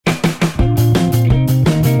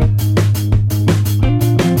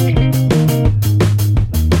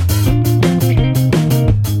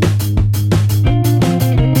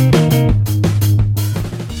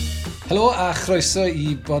croeso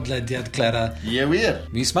i bodlediad Clera. Ie wir.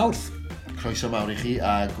 Mis Mawrth. Croeso mawr i chi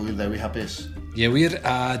a gwyl ddewi hapus. Ie wir,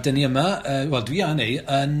 a dyn ni yma, wel dwi a neu,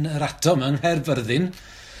 yn yr atom yng Nghaerfyrddin.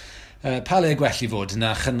 Pa le gwell i fod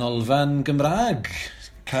na chanolfan Gymraeg?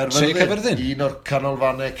 Caerfyrddin. Un o'r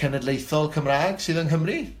canolfannau cenedlaethol Cymraeg sydd yng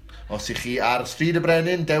Nghymru. Os i chi ar stryd y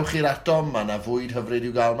brenin, dewch i'r atom, mae yna fwyd hyfryd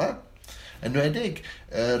i'w gael yma. Enwedig,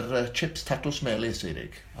 chips tatws melys, Eirig.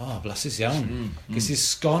 O, blasus iawn. Ges i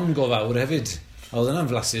sgon go fawr hefyd. Oedd yna'n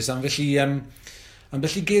flasus, am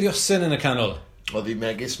felly geiriosen yn y canol. Oedd hi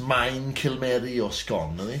megis maen Cilmeri o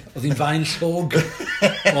sgon, oedd hi? Oedd hi'n fain llwg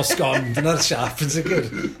o sgon, dyna'r siap yn sicr.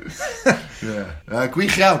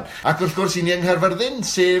 Gwych iawn. Ac wrth gwrs i ni yng Nghaerfyrddin,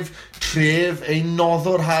 sef tref ein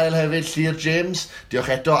noddwr hael hefyd, Llyr James.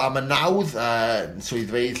 Diolch eto am y nawdd,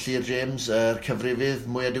 swyddfeydd Llyr James, yr cyfrifydd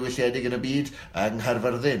mwyaf diwylliedig yn y byd, yng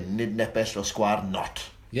Nghaerfyrddin, nid nepell o sgwar not.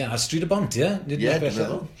 Ie, a stryd y bont, ie?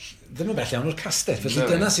 Ddim yn bell iawn o'r castell, felly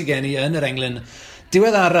dyna sy'n gen i yn yr englyn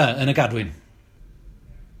diweddara yn y gadwyn.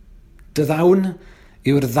 Dy ddawn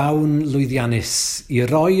yw'r ddawn lwyddiannus i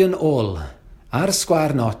roi yn ôl a'r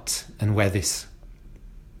sgwar not yn weddus.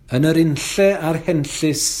 Yn yr unlle a'r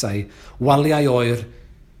henllys a'i waliau oer,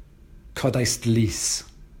 codaist lys.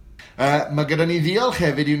 Mae gyda ni ddiolch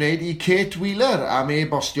hefyd i wneud i Kate Wheeler am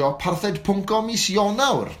e-bostio parthed.com mis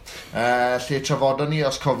Ionawr. Lle trafodon ni,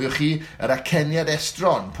 os cofiwch chi, yr aceniad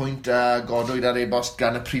estron, pwynt godwyd ar e-bost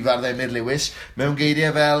gan y prifardd Emyr Lewis, mewn geiriau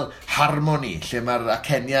fel harmoni, lle mae'r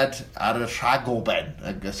aceniad ar y rhagoben,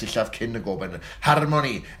 y sillaf cyn y goben.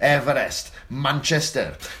 Harmoni, Everest,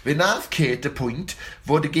 Manchester. Fe nath Kate y pwynt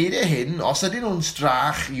fod y geiriau hyn, os ydyn nhw'n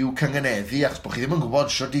strach i'w cyngeneddu, achos bod chi ddim yn gwybod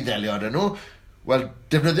sut i ddelio ydyn nhw, wel,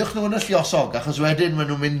 defnyddiwch nhw yn y lluosog, achos wedyn maen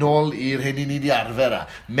nhw'n mynd nôl i'r hyn i ni wedi arfer a.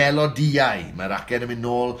 Melodiau, mae'r acen yn mynd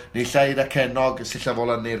nôl, neu llaid acenog, sillaf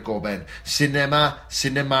ola neu'r goben. Cinema,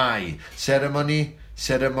 cinemau. Ceremoni,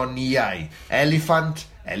 ceremoniau. Eliffant,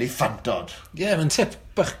 eliffantod. Ie, mae'n tip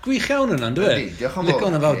bach gwych iawn yna, dwi? Diolch yn fawr. Lico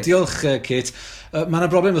hwnna fawr. Diolch, Kate. Mae yna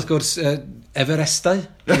broblem, wrth gwrs, Everestau.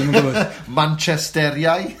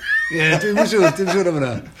 Manchesteriau. Ie, dwi'n siŵr am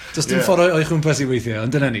hwnna. Does dim ffordd o'i chwmpas i weithio,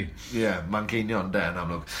 ond dyna ni. Ie, Manceinion, yn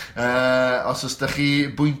amlwg. Os ydych chi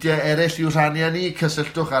bwyntiau eraill i'w rhannu ni,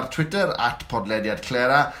 cysylltwch ar Twitter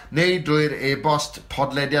 @podlediadclera neu drwy'r e-bost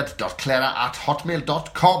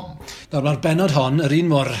podlediad.clera@hotmail.com. Nawr, mae'r benod hon, yr un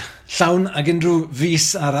mor llawn ag unrhyw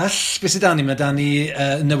fus arall. Beth sydd da ni? Mae da ni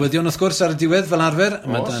newyddion wrth gwrs ar y diwedd fel arfer.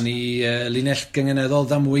 Mae da ni linell gyngeneddol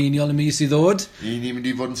ddamweiniol y mis i ddod. I ni mynd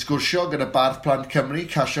i fod yn sgwrsio gyda Bardd Plant Cymru,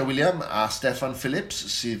 Kasia William a Steffan Phillips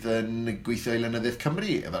sydd yn gweithio i Lenyddiaeth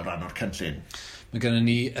Cymru fel rhan o'r cynllun. Mae gennym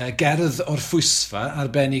ni gerdd o'r ffwsfa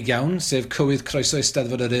arbennig iawn, sef Cywydd Croeso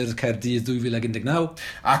Eisteddfod yr Urdd Caerdydd 2019.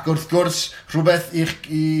 Ac wrth gwrs, rhywbeth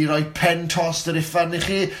i roi pen tost yr uffan i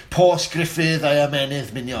chi, Pos Griffith a'i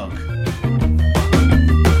ymenydd miniog.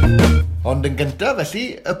 Ond yn gyntaf,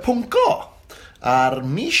 felly, y pwnco. Ar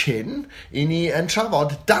mis hyn, i ni yn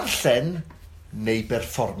trafod darllen neu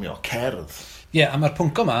berfformio cerdd. Ie, a mae'r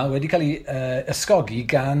pwnc yma wedi cael ei ysgogi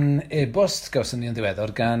gan e-bost gawson ni yn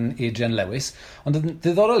ddiweddar gan Adrian Lewis. Ond yn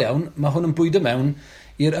ddiddorol iawn, mae hwn yn bwydo mewn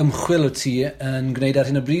i'r ymchwil o ti yn gwneud ar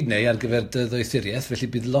hyn o bryd neu ar gyfer dy ddwythuriaeth, felly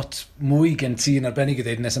bydd lot mwy gen ti yn arbennig i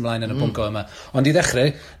ddeud nes ymlaen yn y pwnc yma. Ond i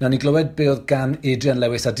ddechrau, na ni glywed be oedd gan Adrian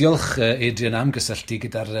Lewis, a diolch Adrian am gysylltu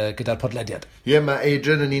gyda'r podlediad. Ie, mae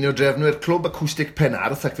Adrian yn un o drefnwyr Clwb Acwstic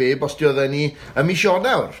Penarth ac fe bostiodd ni y mis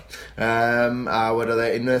Ionawr. A wedodd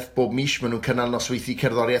unwaith bob mis maen nhw'n cynnal nosweithi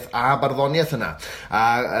cerddoriaeth a barddoniaeth yna. A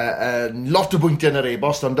lot o bwyntiau yn yr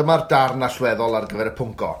e-bost, ond dyma'r darn allweddol ar gyfer y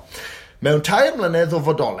pwnco. Mewn 2 mlynedd o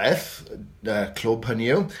fodolaeth, clwb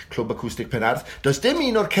hynny yw, Clwb Acwstic Penarth, does dim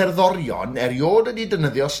un o'r cerddorion eriod wedi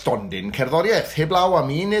defnyddio stondin cerddoriaeth, heblaw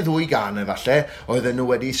am 1 neu 2 gan efallai, oedden nhw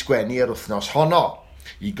wedi sgwennu yr wythnos honno.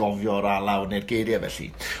 I gofio'r alaw neu'r geiriau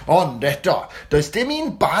felly. Ond eto, does dim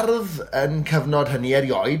un bardd yn cyfnod hynny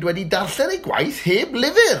erioed wedi darllen ei gwaith heb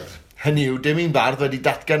lyfr. Hynny yw, dim un bardd wedi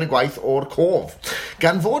datgan y gwaith o'r cof.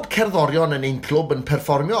 Gan fod cerddorion yn ein clwb yn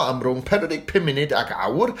perfformio am rhwng 45 munud ac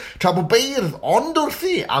awr, tra bod beirdd ond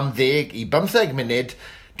wrthi am 10 i 15 munud,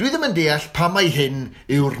 dwi ddim yn deall pa mai hyn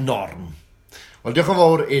yw'r norm. Wel, diolch yn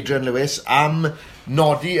fawr Adrian Lewis am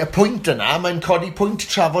nodi y pwynt yna. Mae'n codi pwynt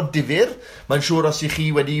trafod difyr. Mae'n siŵr os i chi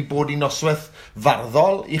wedi bod i noswaith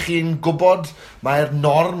farddol, i chi'n gwybod mae'r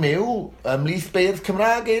norm yw ymlith beirdd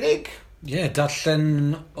Cymraeg, Eirig? Ie,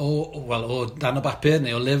 darllen o dan o bapur,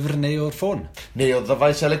 neu o lyfr, neu o'r ffôn. Neu o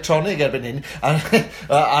ddyfais electronig erbyn hyn.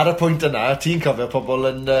 Ar y pwynt yna, ti'n cofio pobl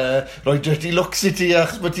yn rhoi dirty looks i ti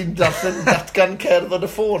achos bod ti'n darllen datgan cerdd o'r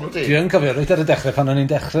ffôn, o ti? Dwi'n cofio, roedd ar y dechrau pan o'n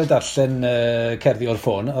i'n dechrau darllen cerddi o'r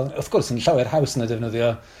ffôn. Wrth gwrs, yn llawer haws na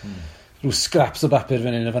defnyddio rhyw scraps o bapur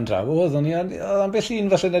fan hyn y fan draw. Oedd o'n bell un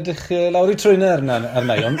falle yn edrych lawr i trwyna arna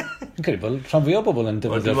i, ond yn credu bod rhan fwy o bobl yn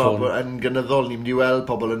defnyddio'r ffôn. Yn gynyddol, ni'n mynd i weld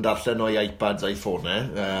pobl yn darllen o'i iPads a'i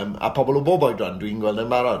ffônau, a pobl o bob oedran dwi'n gweld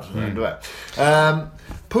yn barod.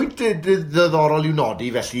 Pwynt ddiddorol i'w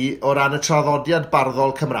nodi felly o ran y traddodiad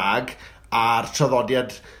barddol Cymraeg a'r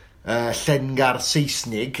traddodiad llengar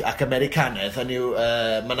Saesnig ac Americanaidd, hynny yw,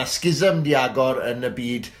 mae yna schism di agor yn y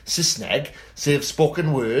byd Saesneg, sef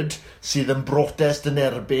spoken word, sydd yn brotest yn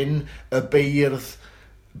erbyn y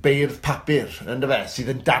beirdd papur, sydd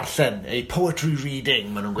yn darllen, a poetry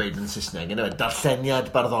reading, maen nhw'n gweud yn Saesneg, darlleniad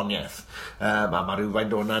barddoniaeth. Mae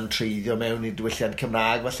rhywfaint o'na'n treiddio mewn i diwylliant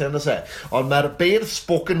Cymraeg, falle yn ose. Ond mae'r beirdd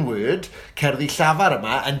spoken word, cerddi llafar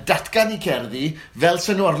yma, yn datgan i cerddi fel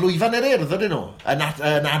sy'n nhw ar lwyfan yr urdd, ydyn nhw,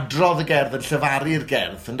 yn adrodd y gerdd, yn llyfaru'r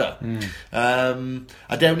gerdd, ynddo.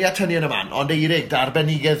 A dewniad hynny yn y man, ond Eirig,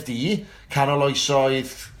 darbenigedd di, canol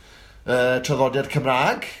oesoedd traddodiad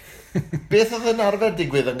Cymraeg, beth oedd yn arfer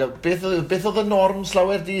digwydd? Beth oedd y norm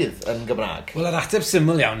slawer dydd yn Gymraeg? Wel, yr ateb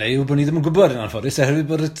syml iawn yw bod ni ddim yn gwybod yn anffodus,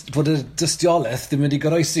 oherwydd bod y dystiolaeth ddim wedi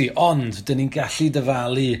goroesi, ond dyn ni'n gallu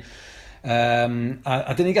dyfalu,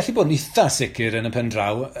 a dyn ni'n gallu bod yn eitha sicr yn y pen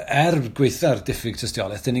draw, gweitha'r diffyg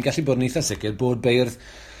dystiolaeth, dyn ni'n gallu bod yn eitha sicr bod beirdd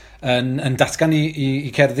yn datgan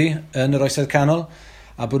i cerddi yn yr oesoedd canol,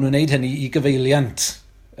 a bod nhw'n neud hynny i gyfeiliant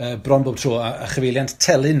bron bob tro, a chyfeiliant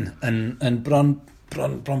telyn yn bron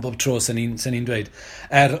bob tro sy'n ni'n dweud.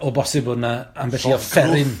 O bosib bod yna ambell i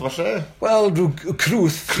offeryn. Crwth, falle? Wel, rhyw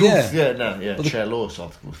crwth. Cello,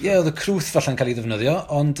 soft crwth. Ie, oedd y crwth falle'n cael ei ddefnyddio,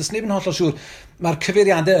 ond dys neb yn hollol siŵr. Mae'r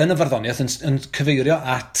cyfeiriadau yn y farddoniaeth yn cyfeirio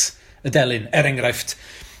at y delyn. Enghraifft,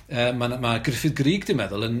 mae Griffith Grig, dwi'n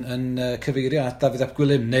meddwl, yn cyfeirio at Dafydd Ap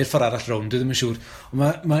Gwilym, neu'r ffordd arall rown, dwi ddim yn siŵr.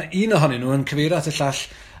 Mae un ohonyn nhw yn cyfeirio at y llall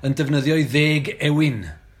yn defnyddio i 10 ewin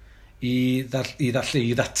i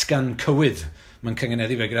ddatgan cywydd. Mae'n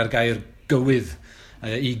cyngeneddu fe gyda'r gair gywydd,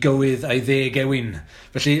 i gywydd a'i 10 ewin.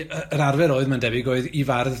 Felly, yr arfer oedd, mae'n debyg, oedd i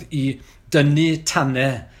fardd i dynnu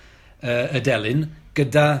tannau y delyn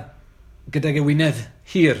gyda gewinedd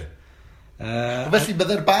hir. Felly,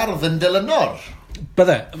 bydde'r bardd yn dilynor?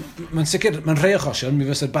 Bydde. Mae'n sicr, mae'n rhai achosion, mi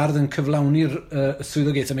fysa'r bardd yn cyflawni'r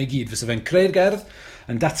swyddogaeth yma i gyd. Fysa fe'n creu'r gerdd,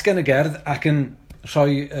 yn datgan y gerdd ac yn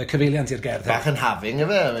rhoi cyfeiliant i'r gerdd. Bach yn having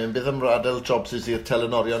efe, bydd ymradel jobs i'r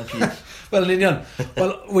telenorion pydd. Wel, yn union.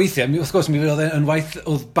 Wel, weithiau, wrth gwrs, mi oedd yn waith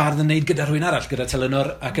oedd bardd yn neud gyda rhywun arall, gyda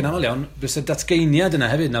telenor, ac yn aml iawn, bys y datgeiniad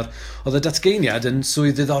yna hefyd. Nawr, oedd y datgeiniad yn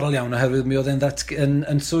swydd ddiddorol iawn, oherwydd mi oedd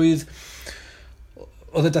yn swydd...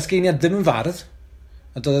 Oedd y datgeiniad ddim yn fardd,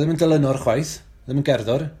 a doedd ddim yn dilynor chwaith, ddim yn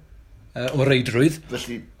gerddor, o reidrwydd.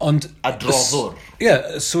 Felly, adroddwr. Ie,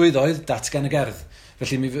 swydd oedd datgan y gerdd.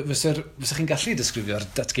 Felly, fysa chi'n gallu disgrifio'r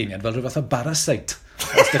datgeiniad fel rhywbeth o parasite,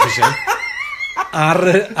 os ydych chi eisiau,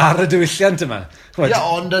 ar y diwylliant yma. Ia,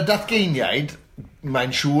 ond y datgeiniad,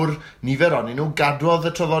 mae'n siŵr nifer o'n nhw gadwodd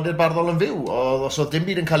y traddodiad barddol yn fyw. Os oedd dim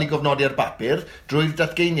byd yn cael ei gofnodi ar bapur, drwy'r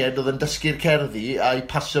datgeiniad oedd yn dysgu'r cerddi a'i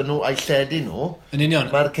pasio nhw a'i lledu nhw. Yn union.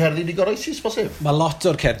 Mae'r cerddi wedi goroesi, bosib. Mae lot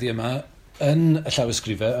o'r cerddi yma yn y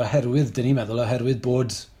llawysgrifau oherwydd, dyn ni'n meddwl, oherwydd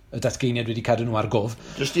bod y datgeiniad wedi cadw nhw ar gof.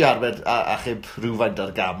 Jyst i arbed achub rhywfaint ar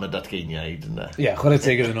gam y datgeiniad yna. Ie, chwarae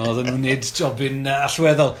teg iddyn nhw, oedden nhw'n neud jobyn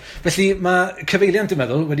allweddol. Felly mae cyfeiliant, dwi'n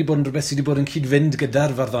meddwl, wedi bod yn rhywbeth sydd wedi bod yn cyd-fynd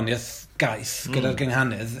gyda'r farddoniaeth gaeth, gyda'r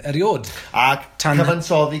gynghanedd, eriod. Ac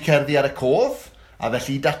cyfansoddi cerddi ar y cof, a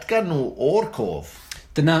felly datgan nhw o'r cof.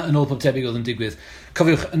 Dyna yn ôl pob tebyg oedd yn digwydd.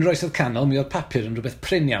 Cofiwch, yn yr oesoedd canol, mi oedd papur yn rhywbeth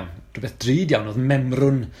prin iawn, rhywbeth drud iawn, oedd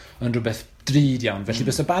memrwn yn rhywbeth drud iawn. Felly,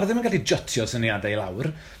 bys y bar ddim yn gallu jotio syniadau i lawr,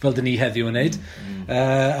 fel dyn ni heddiw yn neud.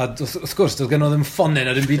 A wrth gwrs, doedd gen o ddim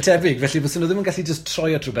ffonen ar un byd tebyg, felly bys nhw ddim yn gallu just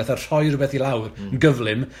troi at rhywbeth a rhoi rhywbeth i lawr yn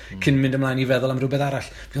gyflym cyn mynd ymlaen i feddwl am rhywbeth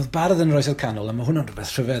arall. Fi oedd bardd yn yr oesoedd canol, a mae hwnna'n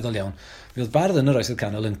rhywbeth rhyfeddol iawn. Fi oedd bardd yn yr oesoedd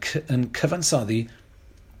canol yn cyfansoddi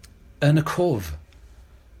yn y cof.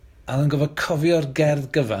 A oedd yn gofod cofio'r gerdd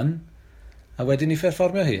gyfan, a wedyn i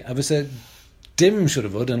pherfformio hi. A fysa dim siwr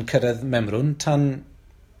o fod yn cyrraedd memrwn tan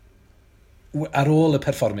ar ôl y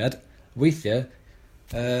perfformiad, weithiau,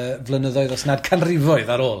 flynyddoedd os nad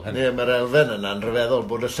canrifoedd ar ôl. Ie, mae'r elfen yna'n rhyfeddol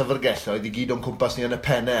bod y llyfrgelloedd i gyd o'n cwmpas ni yn y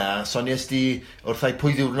pennau, a sonies di wrthai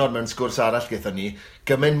pwy ddiwrnod mewn sgwrs arall gyda ni,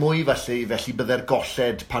 gymaint mwy felly bydde'r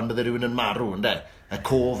golled pan bydde rhywun yn marw, ynddo? Y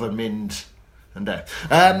cof yn mynd, ynddo?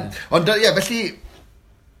 Ond ie, felly...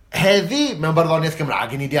 Heddi mewn barddoniaeth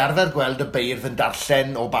Gymraeg, ni wedi arfer gweld y beirdd yn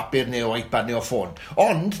darllen o bapur neu o iPad neu o ffôn.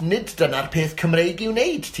 Ond nid dyna'r peth Cymreig i'w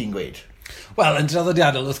wneud, ti'n gweud? Wel, yn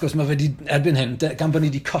draddodiadol, wrth gwrs, mae fe wedi erbyn hyn, gan bod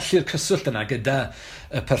ni wedi colli'r cyswllt yna gyda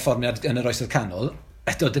y perfformiad yn yr oesoedd canol,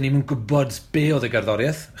 eto, dyn ni'n gwybod be oedd y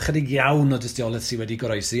gerddoriaeth, chydig iawn o dystiolaeth sydd wedi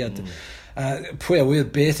goroesi, Pwy a wir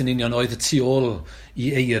beth yn union oedd y tu ôl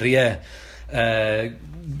i eiriau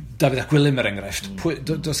David ac Willem er enghraifft.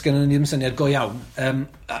 Does gen i ddim syniad go iawn.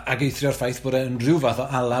 Ac eithrio o'r ffaith bod e'n rhyw fath o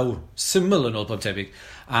alaw syml yn ôl bob tebyg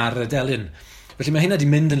ar y delyn. Felly mae hynna wedi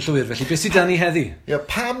mynd yn llwyr, felly beth sydd dan ni heddi?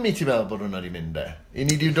 Pam i ti meddwl bod hwnna wedi mynd e? I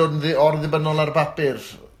ni wedi dod yn orddibynnol ar bapur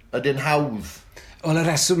ydy'n hawdd? Wel, y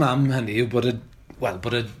reswm am hynny yw bod y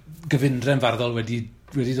gyfundrefn farddol wedi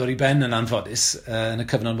dod i ben yn anffodus yn y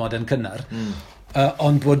cyfnod modern cynnar.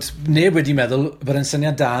 Ond bod neb wedi meddwl bod e'n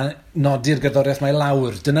syniad da nodi'r gerddoriaeth mae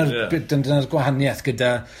lawr. Dyna'r gwahaniaeth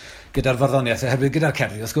gyda'r farddoniaeth. Hefyd gyda'r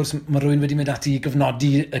cerddi, wrth gwrs, mae rhywun wedi mynd ati i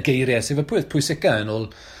gyfnodi y geiriau, sef y pwysica yn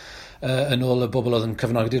ôl y bobl oedd yn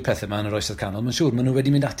cyfnodi'r pethau yma yn yr oesoedd canol. Mae'n siŵr, maen nhw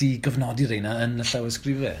wedi mynd ati i gyfnodi reina yn y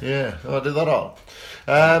llawysgrifau. Diddorol.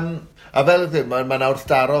 A fel ydym, mae'n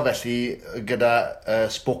awrdaro felly gyda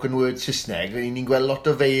spoken word Saesneg. Ni'n gweld lot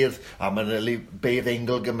o feirdd, a mae'n beirdd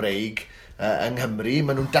eingl Gymreig yng Nghymru.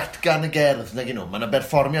 Maen nhw'n datgan y gerdd, nag nhw. Mae'n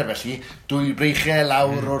berfformiad felly, dwy breichau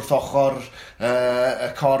lawr wrth ochr y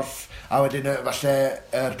corff, a wedyn falle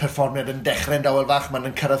yr perfformiad yn dechrau'n dawel fach,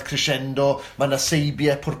 mae'n cyrraedd crescendo, mae'n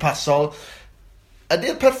seibiau pwrpasol.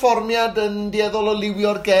 Ydy'r perfformiad yn dieddol o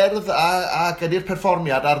liwio'r gerdd ac ydy'r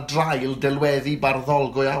perfformiad ar drail delweddu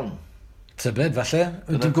barddol go iawn? Tybed, falle.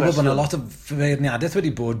 Dwi'n gwybod bod yna lot o feirniadaeth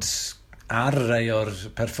wedi bod ar rei o'r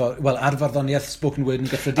ar farddoniaeth spoken word yn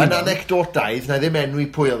gyffredinol. Yn anecdotaidd, na ddim enwi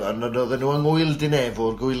pwy oedd oedden nhw yng Ngwyl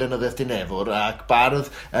Dinefwr, Gwyl Enyddiaeth Dinefwr, ac bardd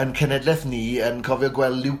yn cenedlaeth ni yn cofio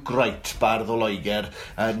gweld Luke Wright, bardd o Loegr,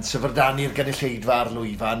 yn syfrdannu'r gynulleidfa ar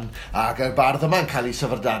lwyfan, ac y bardd yma'n cael ei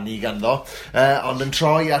syfrdannu ganddo, ond yn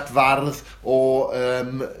troi at fardd o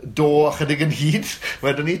do ychydig yn hyd,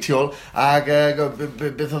 wedyn ni tu ôl, ac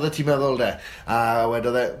beth oedd ti'n meddwl de? A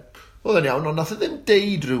wedodd oedd yn iawn, ond nath ddim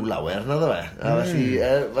deud rhyw lawer, na ddo fe. A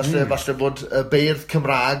felly, falle bod y beirdd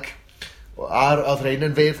Cymraeg, oedd rhain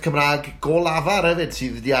yn feirdd Cymraeg go lafar hefyd,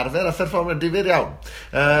 sydd wedi arfer a pherfformiad difyr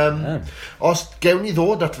iawn. Os gewn ni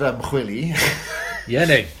ddod at fy ymchwili...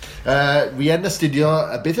 neu. Fi yn astudio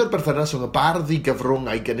beth yw'r berthynas rhwng y bardd i gyfrwng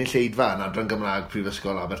a'i gynulleidfa yn Adran Gymraeg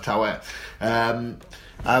Prifysgol Abertawe.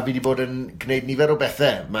 A fi wedi bod yn gwneud nifer o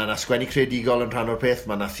bethau. Mae yna sgwennu creadigol yn rhan o'r peth,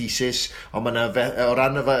 mae yna thesis, ond mae yna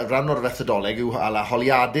ran o'r fethodoleg yw ala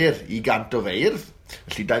holiadur i gant o feirdd.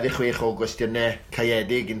 Felly 26 o gwestiynau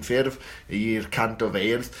caeedig yn ffurf i'r cant o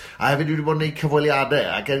feirdd. A hefyd wedi bod yn gwneud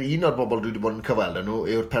cyfweliadau, ac un o'r bobl wedi bod yn cyfweld nhw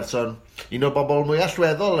yw'r person, un o'r bobl mwy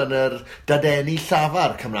allweddol yn yr dadeni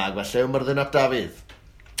llafar Cymraeg, felly yw Myrddin ap Dafydd.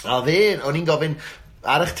 A o'n i'n gofyn,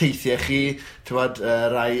 ar eich teithiau chi,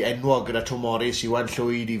 rai enwog gyda Tom Morris, Iwan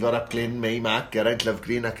Llwyd, Ifor ap Glyn, May Mac, Geraint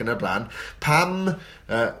Lyfgrin ac yn y blaen, pam,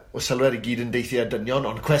 o sylwer i gyd yn deithiau dynion,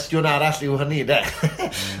 ond cwestiwn arall yw hynny, de?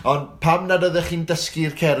 Ond pam nad ydych chi'n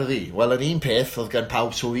dysgu'r cerddi? Wel, yn un peth, oedd gan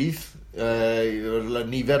pawb swydd,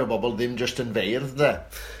 nifer o bobl ddim just yn feirdd, de?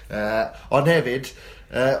 Ond hefyd,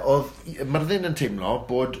 oedd Myrddin yn teimlo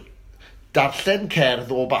bod darllen cerdd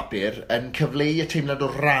o bapur yn cyfleu y teimlad o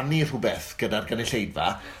rannu rhywbeth gyda'r gynulleidfa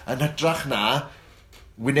yn hytrach na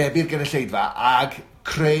wynebu'r gynulleidfa ag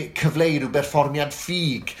cyfleu rhyw berfformiad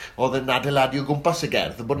ffug oedd yn adeiladu o gwmpas y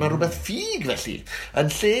gerdd, bod yna rhywbeth ffug felly.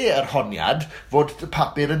 Yn lle yr honiad fod y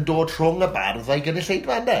papur yn dod rhwng y bardd a'i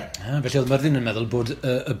gynulleidfa yna. Felly oedd Myrddin yn meddwl bod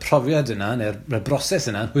y profiad yna, neu'r broses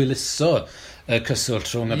yna, yn hwyluso y cyswllt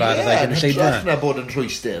rhwng y bardd a'i gynulleidfa. Yn hytrach na bod yn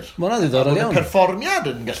rhwystyr. Mae hwnna'n ddiddorol iawn. Bod y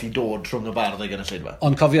perfformiad yn gallu dod rhwng y bardd a'i gynulleidfa.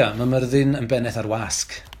 Ond cofia, mae Myrddin yn benneth ar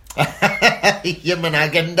wasg. Ie, mae'n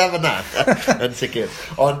agenda fyna, yn sicr.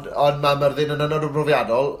 Ond mae Myrddin yn ynod o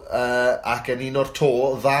brofiadol, ac yn un o'r to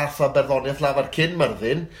ddath a berddoniaeth lafar cyn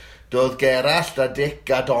Myrddin, doedd Gerallt a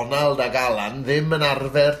Dic a Donald a Alan ddim yn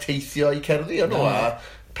arfer teithio i cerddi nhw a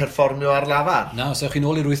perfformio ar lafar. Na, os ewch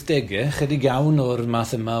chi'n ôl i'r 80au, chydig iawn o'r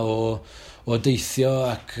math yma o deithio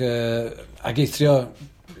ac eithrio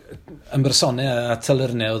ymbersonau a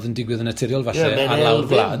tylyrnau oedd yn digwydd yn naturiol falle ar lawr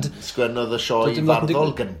gwlad. Sgwennodd y sioe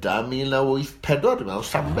farddol gyntaf 1984, dwi'n meddwl,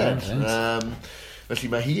 Llambed. Felly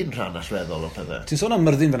mae hi'n rhan allweddol o pethau. Ti'n sôn am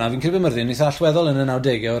Myrddin fyna, fi'n credu bod Myrddin eitha allweddol yn y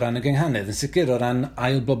 90au o ran y gynghanedd. Yn sicr o ran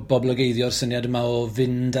ail boblogeiddio'r syniad yma o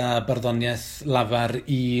fynd â barddoniaeth lafar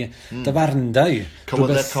i dafarndau.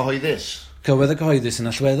 Cywyddau cyhoeddus. Cywyddau cyhoeddus yn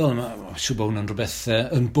allweddol. Siw bod hwnna'n rhywbeth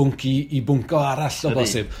yn bwnc i bwnco arall o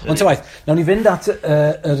bosib. Ond ta waith, nawn ni fynd at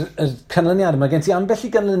y canlyniad yma. Gen ti ambell i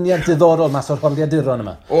ganlyniad diddorol mas o'r holiaduron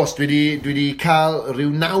yma? Os, dwi wedi cael rhyw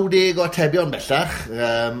 90 o atebion bellach,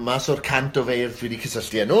 mas o'r cant o feirdd dwi wedi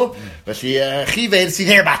cysylltu enw. Felly, chi feirdd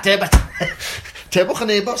sydd heb ateb, tebwch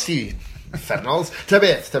yn e-bost i Fernals. Ta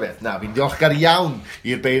beth. Na, fi'n diolchgar iawn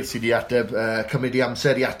i'r beirdd sydd wedi ateb, cymryd i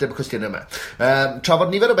amser i ateb y cwestiynau yma.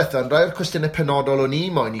 Trafod nifer o bethau, yn rhoi'r cwestiynau penodol o'n i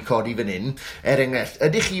moyn i codi fan hyn. Enghraifft,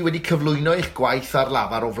 ydych chi wedi cyflwyno eich gwaith ar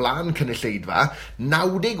lafar o flaen cynulleidfa?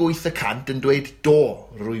 98% yn dweud do,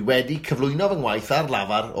 rwy wedi cyflwyno fy ngwaith ar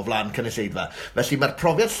lafar o flaen cynulleidfa. Felly mae'r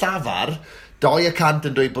profiad llafar, 2%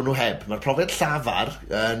 yn dweud bod nhw heb. Mae'r profiad llafar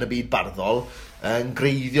yn y byd barddol yn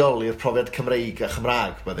greiddiol i'r profiad Cymreig a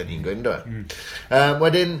Chymraeg, byddwn ni'n gweud, dweud.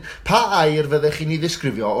 Wedyn, pa air fyddech chi'n ei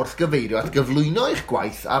ddisgrifio wrth gyfeirio at gyflwyno eich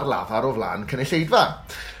gwaith ar lafar o flaen cynulleidfa?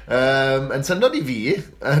 Yn syndod i fi,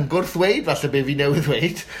 yn gwrthweud, falle be fi newydd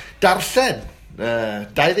dweud, darllen.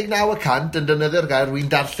 29% yn defnyddio'r gair wy'n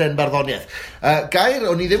darllen barddoniaeth. Gair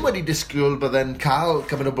o'n i ddim wedi disgwyl byddai'n cael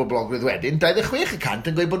cymaint o boblogwydd wedyn, 26%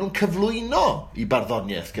 yn gweud bod nhw'n cyflwyno i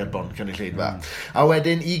barddoniaeth ger bron cynulleidfa. A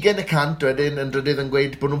wedyn 20% wedyn yn drydydd yn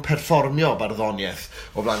gweud bod nhw'n perfformio barddoniaeth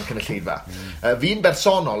o flaen cynulleidfa. Fi'n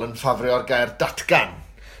bersonol yn ffafrio'r gair datgan.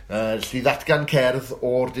 Lly ddatgan cerdd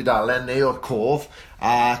o'r dudalen neu o'r cof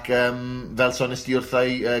ac fel sonest i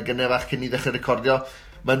wrthau gynnefach cyn i ddechrau recordio,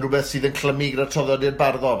 mae'n rhywbeth sydd yn clymu gyda'r traddodiad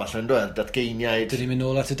barddol, falle yn dweud, datgeiniaid. Dyn ni'n mynd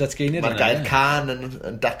nôl at y datgeiniaid. Mae'r gair can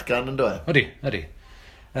yn datgan yn dweud. Ydy.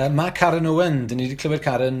 Mae Karen Owen, dyn ni wedi clywed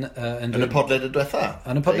Karen... yn y podlediad diwetha.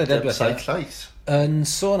 Yn y podlediad diwetha. Saith llais. Yn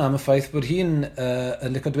sôn am y ffaith bod hi'n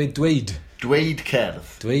yn licio dweud. Dweud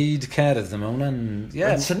cerdd. Dweud cerdd, yma hwnna'n...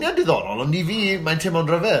 Mae'n syniad diddorol, ond i fi, mae'n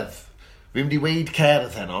teimlo'n rhyfedd. Fi'n mynd i weid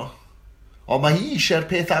cerdd heno. Ond mae hi eisiau'r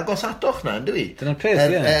peth agos atoch na, ynddo fi? Dyna'r peth,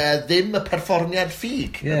 ie. Ddim y perfformiad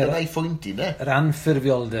ffug. Dyna'i phwynt i, ne? Yr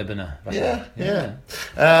anffurfioldeb yna. Ie.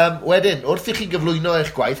 Wedyn, wrth i chi gyflwyno eich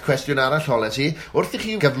gwaith, cwestiwn arall holes i, wrth i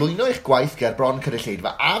chi gyflwyno eich gwaith ger bron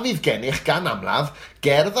cynulleidfa, a fydd gennych gan amlaf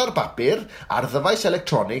gerdd ar bapur, ar ddyfais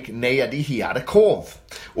electronig, neu ydy hi ar y cof.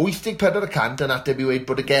 84% yn ateb i weid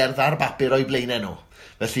bod y gerdd ar bapur o'i blaenau nhw.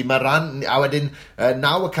 Felly mae ran, a wedyn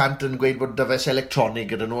 9% yn gweud bod dyfais electronig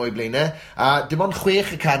gyda nhw o'i blaenau, a dim ond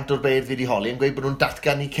 6% o'r beirdd wedi holi yn gweud bod nhw'n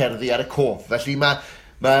datgan i cerddi ar y cof. Felly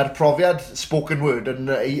mae'r profiad spoken word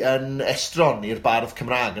yn estron i'r bardd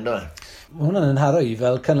Cymraeg, ynddo? Mae hwnna'n anharo i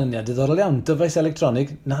fel canlyniad diddorol iawn. Dyfais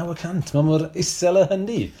electronig, 9%. Mae mor isel y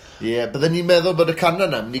hynny. Ie, byddwn ni'n meddwl bod y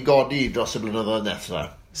canran am ni godi dros y blynyddoedd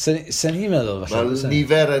nesaf. Sen ni'n meddwl, falle? Wel,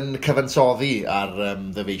 nifer yn cyfansoddi ar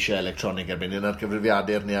ddyfeisiau electronig erbyn ar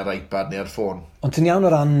gyfrifiadur neu ar iPad neu ar ffôn. Ond ti'n iawn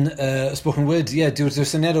o ran spoken word, dyw'r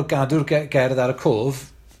syniad o gadw'r gerdd ar y cof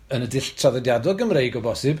yn y dill traddodiadol Gymreig o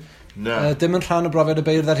bosib, dim yn rhan o brofiad y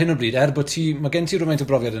beirdd ar hyn o bryd, bod mae gen ti rhywfaint o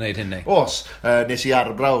brofiad yn neud hynny? Os, nes i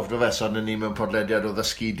arbrawf, son yn ni mewn podlediad o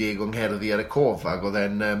ddysgu 10 o'n ngerddi ar y cof, ac oedd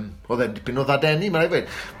e'n dipyn o ddadeni, mae'n rhaid gweud.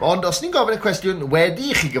 Ond os ni'n gofyn y cwestiwn,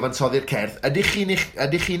 wedi chi gyfansoddi'r cerdd, ydych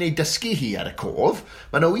chi'n ei dysgu hi ar y cof,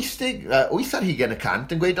 mae yna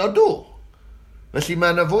 8% yn gweud o dw. Felly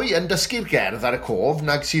mae yna fwy yn dysgu'r gerdd ar y cof,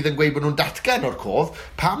 nag sydd yn gweud bod nhw'n datgan o'r cof,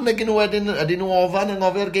 pam nag nhw ydyn nhw ofan yn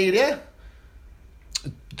ngofio'r geiriau?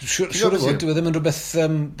 Siwr o fod, dwi ddim yn rhywbeth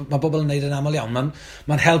mae bobl yn neud yn aml iawn.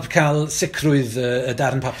 Mae'n help cael sicrwydd y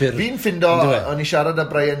darn papur. Fi'n ffindo, o'n i siarad â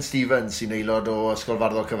Brian Stevens sy'n aelod o Ysgol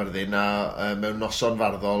Farddol Cyfyrddin a mewn noson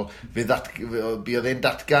farddol, bydd e'n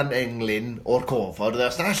datgan englyn o'r cof. Oedd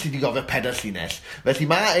os na allu di gofio 4 llinell. Felly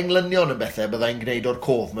mae englynion yn bethau byddai'n gwneud o'r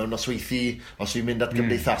cof mewn nosweithi os fi'n mynd at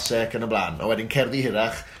gymdeithasau ac yn y blaen. A wedyn cerddi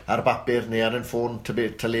hirach ar bapur neu ar yn ffôn tyle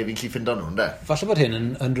fi'n lli ffindo nhw, ynddo? Falle bod hyn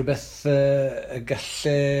yn rhywbeth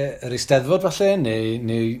galle yr Eisteddfod falle,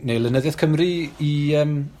 neu Lenyddiaeth Cymru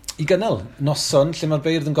i gynnal noson lle mae'r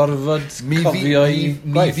beirdd yn gorfod cofio i gwaith.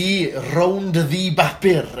 Mi fi rownd ddi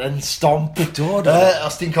bapur yn stomp.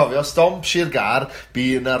 Os ti'n cofio, stomp Sir Gar, bu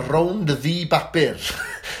yna rownd ddi bapur.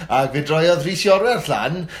 Ac fe droiodd Rhys Iorwerth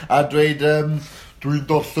lan a dweud... Dwi'n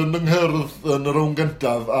dorthyn yng ngherdd yn y rown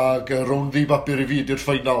gyntaf ac rown ddi bapur i fi di'r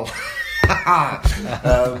ffeinal.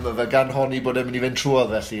 Fe gan honi bod e'n mynd i fynd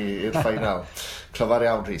trwodd felly i'r ffeinal. Clyfar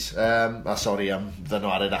iawn, Rhys. A sori am ddyn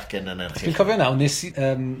nhw ar yr acen yn erchi. Dwi'n cofio nawr,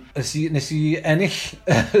 nes i ennill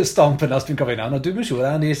stomp yna os dwi'n cofio nawr, dwi'n siŵr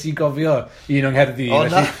a nes i gofio un o'n ngerddi.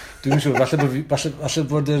 Dwi'n siŵr, falle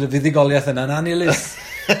bod y fuddigoliaeth yna'n anilus.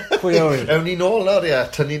 Ewn ni nôl nawr,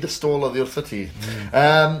 tynnu dy stôl oddi wrth y ti.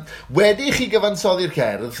 Wedi chi gyfansoddi'r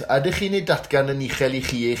cerdd, ydych chi'n ei datgan yn uchel i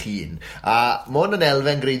chi eich hun. A mae hwn yn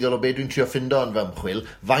elfen greiddiol o beth dwi'n trio ffindo yn fy ymchwil,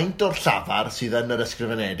 faint o'r llafar sydd yn yr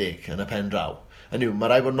ysgrifenedig yn y pen draw. Mae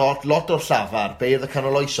rhaid bod lot o'r llafar, beirdd y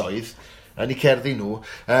canol oesoedd, yn eu cerddi nhw.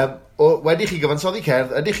 Wedi chi gyfansoddi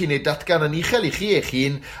cerdd, ydych chi'n ei datgan yn uchel i chi eich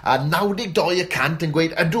hun, a 92% yn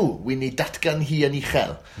gweud, ydw, wy'n ei datgan hi yn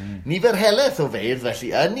uchel. Nifer heleth o feirdd,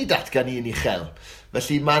 felly, yn ei datgan hi yn uchel.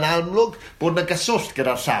 Felly mae'n amlwg bod yna gyswllt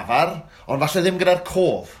gyda'r llafar, ond falle ddim gyda'r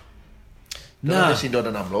cof. Dyna beth sy'n dod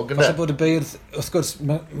yn amlwg, Falle bod y beirdd, wrth gwrs,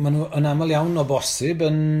 maen nhw yn aml iawn o bosib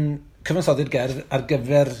yn cyfansoddi'r gerdd ar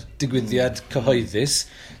gyfer digwyddiad cyhoeddus.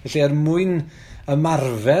 Felly mwyn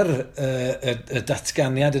ymarfer y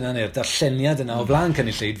datganiad yna neu'r darlleniad yna o flaen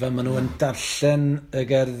cynulleidfa, maen nhw yn darllen y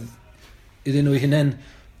gerdd iddyn nhw hunain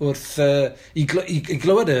wrth i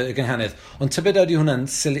glywed y gynghanedd. Ond tybed ydy hwnna'n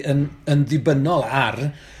yn ddibynnol ar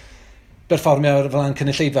berfformio ar flaen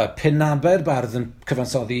cynulleidfa. Penabe'r bardd yn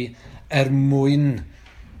cyfansoddi mwyn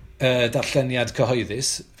darlleniad cyhoeddus,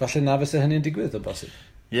 falle na fysa hynny'n digwydd o bosib.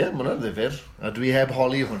 Ie, mae hwnna'n ddifur. A dwi heb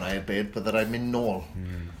holi hwnna i'r beirdd, byddai rhaid mynd nôl.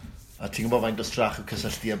 A ti'n gwybod faint o strach o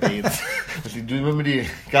cysylltu a beirdd. Felly dwi'n mynd i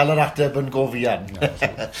gael yr ateb yn gofian.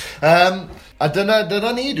 A dyna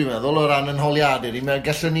ni, dwi'n meddwl, o ran yn holiadur.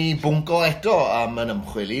 Gallwn ni bwnco eto am yn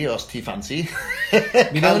ymchwili, os ti ffansi.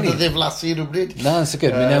 Cael dy ddiflasu rhywbryd. Na, yn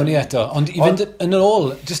sicr, mi newn ni eto. Ond i fynd yn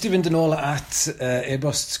ôl, jyst i fynd yn ôl at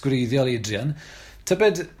e-bost gwreiddiol Adrian,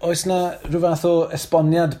 tybed, oes na rhyw fath o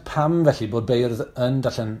esboniad pam felly bod beirdd yn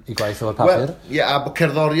darllen i gwaith o'r papur? Wel, a bod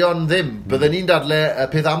cerddorion ddim. Byddwn ni'n dadle, y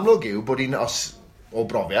peth amlwg yw bod ni'n, o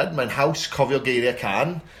brofiad, mae'n haws cofio geiriau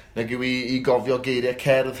can, nag yw i gofio geiriau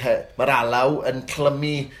cerdd. Mae'r alaw yn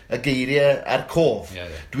clymu y geiriau ar cof.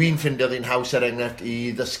 Dwi'n ffindio ddi'n haws enghraifft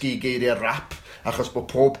i ddysgu geiriau rap, achos bod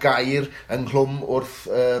pob gair yn clwm wrth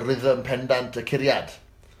rhythm pendant y curiad.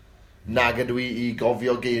 Nag ydw i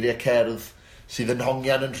gofio geiriau cerdd sydd yn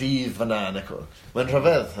hongian yn rhydd fyna. Mae'n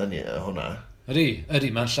rhyfedd hwnna. Ydy,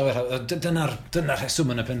 mae'n llawer. Dyna'r rheswm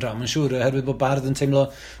yn y pen draw, mae'n siŵr, oherwydd bod bardd yn teimlo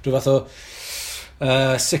rhyw fath o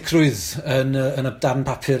sicrwydd yn y darn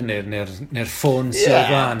papur neu'r ffôn sy'n o'r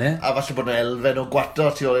blaen. A falle bod yna elfen o gwato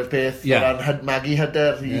tu ôl i'r peth, o ran magu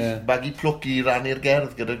hyder, magu plwc i rannu'r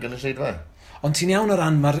gerdd gyda'r gynulleidfa. Ond ti'n iawn o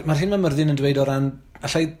ran, mae'r hyn mae Myrddin yn dweud o ran,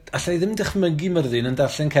 allai ddim dychmygu Myrddin yn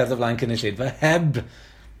darllen cerdd o flaen cynulleidfa heb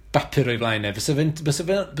bapur o'i flaen e. Bysa fe'n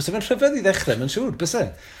rhyfedd i ddechrau, mae'n siŵr, bysa.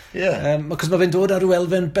 Cos mae fe'n dod ar ryw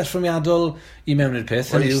elfen berfformiadol i mewn i'r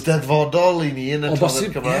peth. O'r eisteddfodol i ni yn y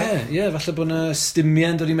troddiad Cymraeg. Falle bod yna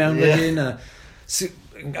stymiau yn dod i mewn wedyn. A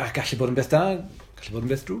gallu bod yn beth da, gallu bod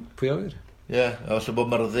yn beth drwg, pwy awyr. A falle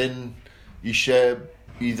bod Myrddin eisiau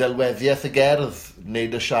i ddelweddiaeth y gerdd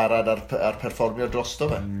wneud y siarad ar perfformio drosto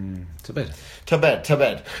fe. Tybed.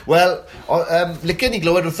 Wel, licen ni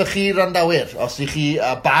glywed wrthych chi randawyr. Os ych chi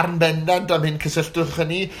barn bendant am hyn, cysylltwch â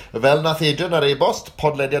ni fel nath Adrian ar e-bost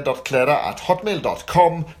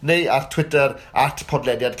podlediad.clera@hotmail.com neu ar Twitter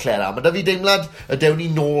 @podlediadclera. Mae da fi deimlad y dewn ni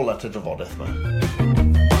nôl at y drafodaeth yma.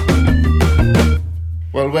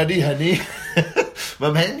 Wel, wedi hynny,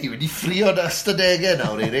 mae mhen i wedi ffrio dy ystadegau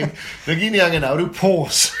nawr, Eiring. Rydw ni angen nawr yw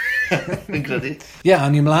pos. Fi'n credu.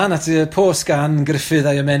 O'n i mlaen at y pos gan Griffith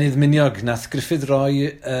a'i ymenydd Miniog. Nath Griffith roi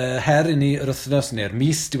her i ni yr wythnos neu'r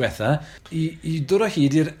mis diwetha i dod o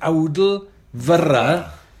hyd i'r awdl fyra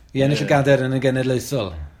i ennill y gader yn y genedlaethol.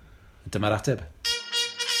 Dyma'r ateb.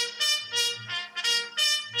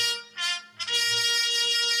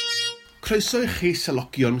 Croeso i chi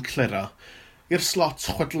selogion Clera i'r slot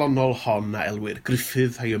chwedlonol hon a elwyr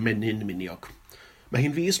Griffith a'i ymenyn Miniog. Mae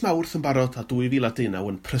hi'n fis Mawrth yn barod a 2019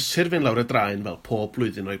 yn prysur fe'n lawr y draen fel pob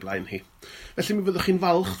blwyddyn o'i blaen hi. Felly mi fyddwch chi'n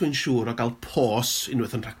falch dwi'n siŵr o gael pos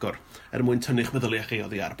unwaith yn rhagor, mwyn tynnu'ch meddyliau chi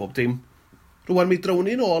oddi ar bob dim. Rwan mi drown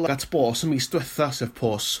ni'n ôl at bos y mis diwetha, sef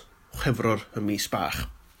pos Chwefror y mis bach.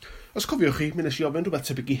 Os cofiwch chi, mi nes i ofyn rhywbeth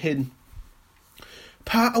tebyg i hyn.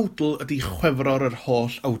 Pa awdl ydy Chwefror yr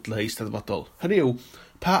holl awdlau eisteddfodol? Hynny yw,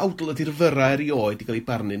 pa awdl ydy'r fyra erioed i gael ei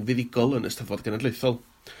barnu'n fuddigol yn Eisteddfod Genedlaethol?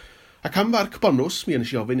 Ac am farc bonws, mi nes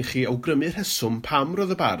i ofyn i chi awgrymu rheswm pam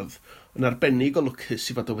roedd y bardd yn arbennig o lwcus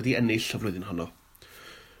i fod o wedi ennill y flwyddyn honno.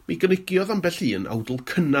 Mi gynigiodd ambell un awdl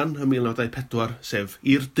cynnan ym 1924, sef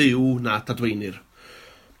I'r Duw na Dadweinir.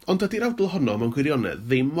 Ond ydy'r awdl honno mewn gwirionedd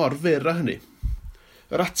ddim mor fyr â hynny.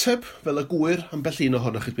 Yr ateb, fel y gwyr ambell un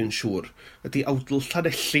ohonoch chi dwi'n siŵr, ydy awdl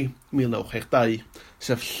Llanelli 1962,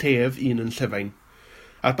 sef Llef un yn Llefain.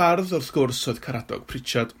 A'r bardd wrth gwrs oedd Caradog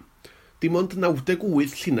Pritchard. Dim ond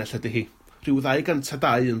 98 llinell ydy hi, rhyw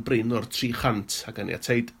 202 yn brin o'r 300 ac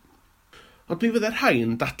aniateid. Ond mi fyddai'r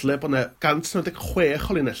rhain dadle bod yna 196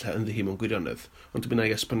 o linellau yn ddi mewn gwirionedd, ond dwi'n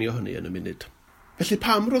ei esbonio hynny yn y munud. Felly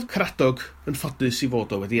pam roedd Caradog yn ffodus i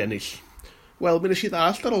fod o wedi ennill? Wel, mi nes i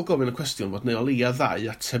ddallt ar ôl gofyn y cwestiwn fod neu o leia 2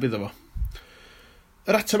 ateb iddo fo.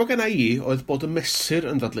 Yr ateb o genna i oedd bod y mesur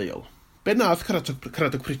yn ddadleuol. Be nath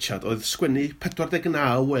Caradog Pritchard oedd sgwennu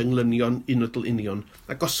 49 o englynion unodl union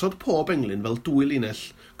a gosod pob englyn fel 2 linell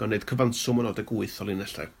gan wneud cyfanswm o 98 o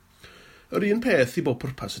linellau. Yr un peth i bob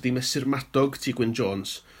pwrpas ydy mesur Madog T. Gwyn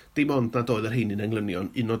Jones, dim ond nad oedd yr heini'n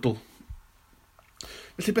englynion unodl.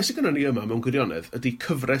 Felly beth sydd gennym ni yma mewn gwirionedd ydy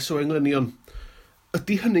cyfres o englynion.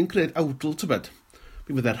 Ydy hynny'n gwneud awdl, tybed?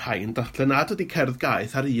 Mi fyddai'r rhain dadle nad ydy cerdd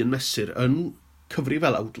gaeth ar un mesur yn cyfri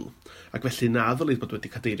fel awdl, ac felly na ddylid bod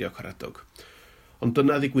wedi cadeirio Caradog. Ond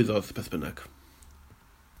dyna ddigwyddodd beth bynnag.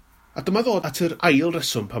 A dyma ddod at yr ail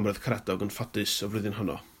reswm pam roedd Caradog yn ffodus y flwyddyn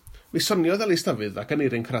honno. Mi soniodd Elis Dafydd ac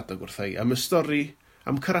Aneirin Caradog wrthai am y stori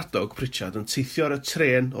am Caradog Pritchard yn teithio ar y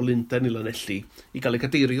tren o Lundain i Lanelli i gael ei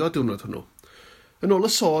gadeirio diwrnod hwnnw. Yn ôl y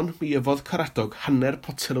sôn, mi yfodd Caradog hanner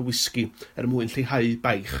potel o whisky mwyn lleihau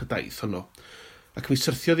baich y daith honno, ac mi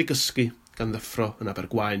syrthiodd i gysgu gan ddyffro yn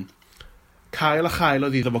Abergwaun. Cael a chael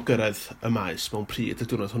oedd iddo fo gyrraedd y maes mewn pryd y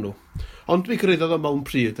diwrnod hwnnw, ond mi gyrraeddodd o mewn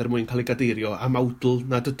pryd mwyn cael ei gadeirio am awdl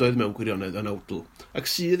nad ydoedd mewn gwirionedd yn awdl,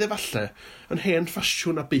 ac sydd efallai yn hen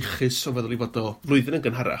ffasiwn a beichus o feddwl i fod o flwyddyn yn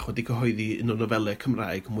gynharach wedi cyhoeddi un o nofelau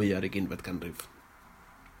Cymraeg mwyaf ar ei ginfed ganrif.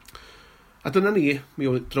 A dyna ni, mi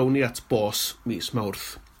drown ni at bos mis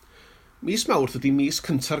Mawrth. Mis Mawrth ydy mis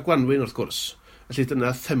cynta'r Gwanwyn wrth gwrs, felly dyna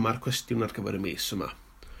thema'r cwestiwn ar gyfer y mis yma.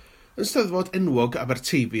 Yn Steddfod enwog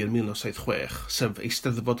Aberteifi yn 1976, sef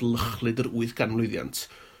Eisteddfod lychlyd yr 8 ganmlwyddiant,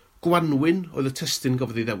 Gwanwyn oedd y testun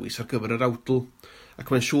gofodd ei ddewis ar gyfer yr awdl, ac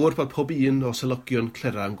mae'n siŵr bod pob un o selygion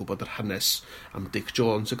Clera yn gwybod yr hanes am Dick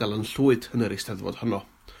Jones y Galan Llwyd yn yr Eisteddfod honno.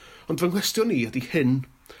 Ond fy nghwestiwn ni ydy hyn: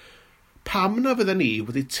 pam na fydden ni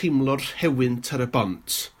wedi teimlo'r rhewynt ar y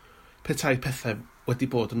bont, petai pethau wedi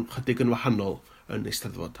bod yn chydig yn wahanol yn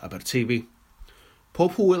Eisteddfod Aberteifi?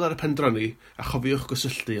 Pob hwyl ar y pendroni, a chofiwch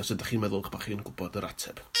gysylltu os ydych chi'n meddwl bod chi'n gwybod yr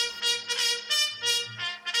ateb.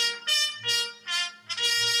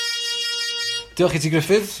 Diolch i ti,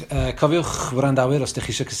 Griffith. Cofiwch wrandawyr os ydych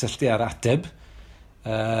chi eisiau cysylltu ar ateb.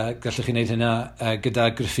 Gallwch chi wneud hynna gyda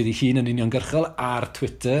Griffith ei hun yn uniongyrchol ar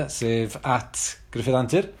Twitter, sef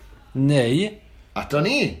 @GriffithAntur. Neu Ato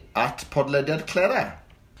ni, at podlediad Clera.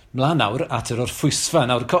 Mlaen nawr at yr orffwysfa.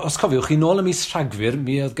 Nawr, os cofiwch chi nôl y mis Rhagfyr,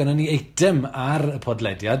 mi oedd gennym ni eitem ar y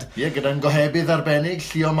podlediad. Ie, gyda'n gohebydd arbennig,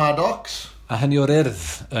 Llio Maddox. A hynny o'r urdd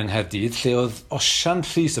yng Nghaerdydd, lle oedd Osian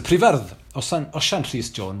Rhys, y prifardd, Osian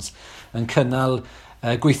Rhys Jones, yn cynnal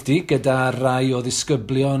gweithdi gyda rai o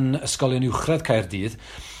ddisgyblion ysgolion uwchradd Caerdydd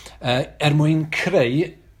mwyn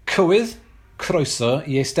creu cywydd croeso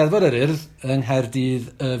i Eisteddfod yr Urdd yng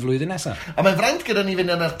Nghaerdydd y flwyddyn nesaf. A mae'n fraint gyda ni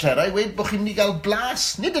fynd yn yr Clera i weid bod chi'n mynd i gael blas,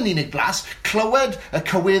 nid yn unig blas, clywed y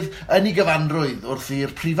cywydd yn ei gyfanrwydd wrth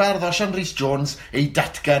i'r prifardd Osian Rhys Jones ei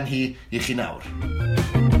datgan hi i chi nawr.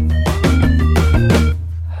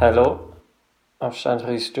 Helo, Osian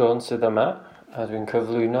Rhys Jones sydd yma, a dwi'n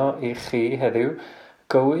cyflwyno i chi heddiw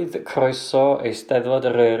gywydd croeso Eisteddfod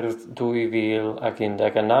yr Urdd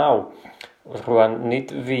 2019. Rwan,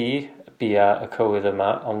 nid fi bia y cywydd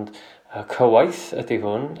yma, ond y cywaith ydy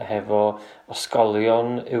hwn hefo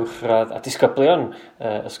ysgolion uwchradd a disgyblion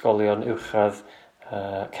ysgolion uwchradd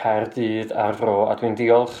Caerdydd a Fro, a dwi'n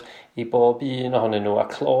diolch i bob un ohonyn nhw a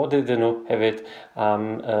clod iddyn nhw hefyd am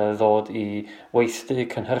ddod i weithdy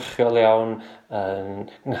cynhyrchiol iawn yn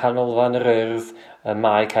nghanolfan yr Urdd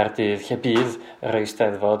Mae Caerdydd, lle bydd yr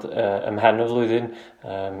Eisteddfod ymhen y flwyddyn.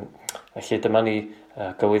 Felly dyma ni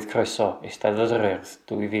gywydd croeso Eisteddfod yr Urdd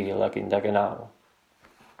 2019.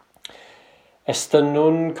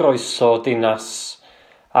 Estynnwn groeso dinas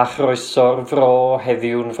a chroeso'r Fro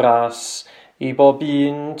heddiw'n fras i bob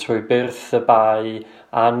un trwy byrth y bai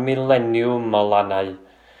a'n mileniwm o lannau.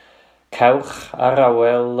 Cewch ar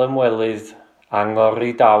awel ymwelydd angor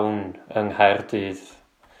i dawn yng Nghaerdydd.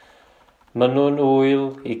 Mynwn wyl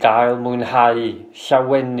i gael mwynhau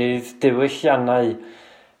llawenydd diwylliannau,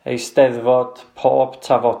 Eisteddfod pob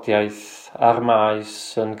tafodiaeth a'r maes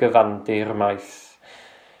yn gyfandir maith.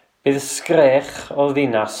 Bydd sgrech o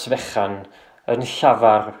ddinas fechan yn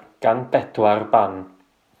llafar gan 4 ban.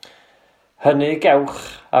 Hynny gewch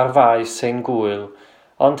ar faes ein gwyl,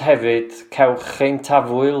 ond hefyd cewch ein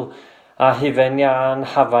tafwyl a hufen ian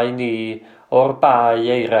hafau ni o'r bai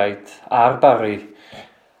eiraid a'r bari,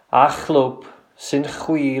 a chlwb sy'n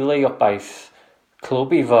chwil ei obaith,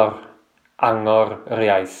 clwb ifor, angor yr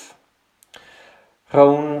iaith.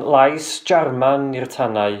 Rhown lais Jarman i'r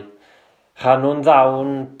tanau, rhanwn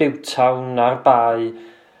ddawn Bywtawn a'r bai,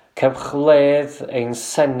 cewch ledd ein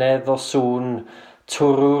senedd o sŵn,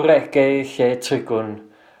 twrw regau lle trigwn,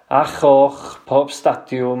 a choch pob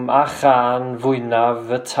stadiwm a chan fwynaf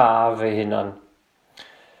y taf ei hunan.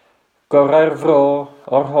 Gorau'r Fro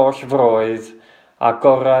o'r holl froedd, a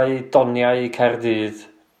gorau doniau Caerdydd.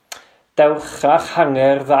 Dewch a'ch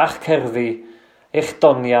hangerdd a'ch cerddi, eich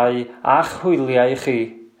doniau a'ch hwyliau chi,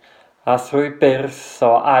 a thrwy byrth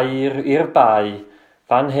o air i'r bai,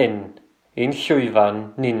 fan hyn, un llwyfan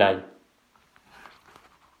ninau.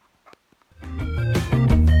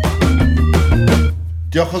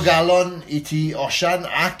 Diolch o galon i ti Osian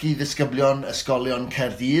ac i ddisgyblion ysgolion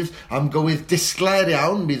Caerdydd am gywydd disglair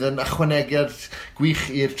iawn. Bydd yn ychwanegiad gwych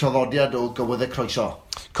i'r traddodiad o gywyddau croeso.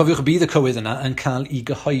 Cofiwch bydd y cywydd yna yn cael ei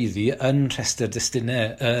gyhoeddi yn rhestr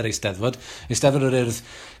destunau yr Eisteddfod. Eisteddfod yr Urdd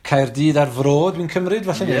Caerdydd ar Fro, dwi'n cymryd,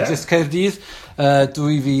 falle just Caerdydd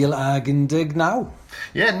 2019.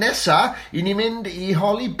 Nesa, i ni mynd i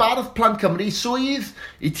holi Bardd Plant Cymru swydd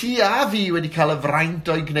i ti a fi wedi cael y fraint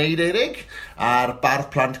o'i gwneud, Eirig. A'r Bardd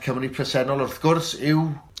Plant Cymru presennol wrth gwrs yw...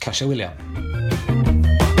 Kasia William.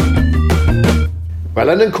 Wel,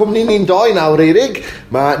 yn cwmni ni'n doi nawr, Eirig,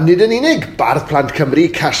 mae nid yn unig Bardd Plant Cymru,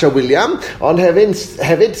 Kasia William, ond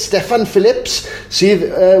hefyd Steffan Phillips, sydd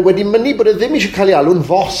wedi mynnu bod e ddim eisiau cael ei alw'n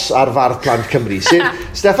fos ar Bardd Plant Cymru.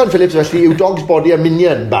 Steffan Phillips, felly, yw dogs body a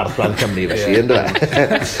minion Bardd Plant Cymru, felly, ynddo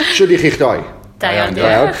fe? Siwr i chi'ch doi? Da iawn.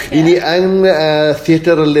 I ni yn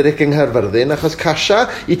Theatr y Lyric yng Nghaerfyrddin, achos Kasia,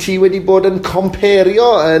 i ti wedi bod yn comperio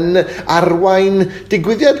yn arwain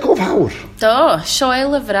digwyddiad go fawr. Do, sioe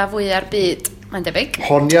lyfrau fwyaf byd. Mae'n debyg.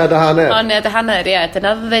 Honiad a hanner. Honiad a hanner, ie.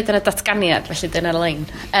 Dyna ddweud yn y datganiad, felly dyna'r lein.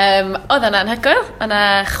 Oedd yna'n hygoel. Yna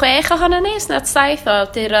 6 ohono ni, snad 7 o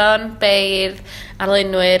awduron, beirdd,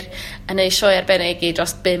 arlunwyr, yn ei sioe arbennig i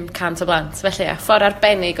dros 500 o blant. Felly, ffordd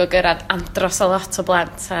arbennig o gyrraedd andros o lot o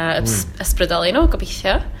blant a ysbrydoli nhw,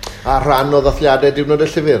 gobeithio. A rhan o ddathliadau diwrnod y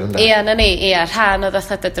llyfr, yna? Ie, na ni, rhan o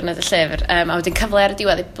ddathliadau diwrnod y llyfr. A wedyn cyfle ar y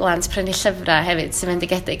diwedd i blant prynu llyfrau hefyd, sy'n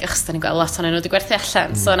fendigedig, achos da ni'n gweld lot o'n nhw wedi gwerthu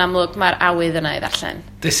allan. So, yn amlwg, mae'r awydd yna i ddarllen.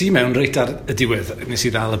 Des i mewn reit ar y diwedd, nes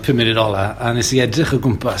i ddal y 5 munud ola, a nes i edrych o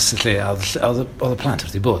gwmpas y lle, a oedd y plant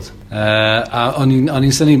wrth i bod. A o'n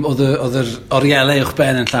i'n syni, oedd yr orielau uwch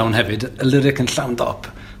ben yn llawn hefyd, y lyric yn llawn dop.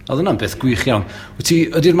 Oedd yna'n beth gwych iawn.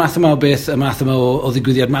 Ydy'r math yma o beth, y math yma o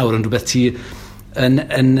ddigwyddiad mawr, yn rhywbeth ti yn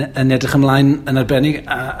edrych ymlaen yn arbennig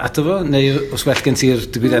ato fo, neu os well gen ti'r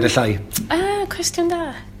digwyddiad y llai? Cwestiwn da.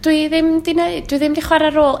 Dwi ddim di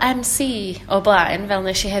chwarae rôl MC o blaen, fel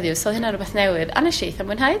nes i heddiw, so hynna rhywbeth newydd. A nes i eitha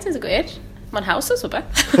mwynhau, dweud y gwir. Mae'n haws os o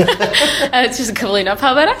beth. Just yn cyflwyno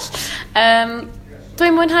pawb arall.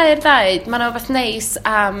 Dwi'n mwynhau'r ddau. Mae'n rhywbeth neis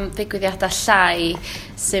am ddigwyddiadau llai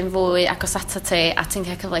sy'n fwy agos ato ti a ti'n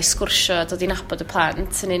cael cyfle i sgwrsio, dod i nabod y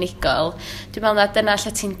plant yn unigol. Dwi'n meddwl na dyna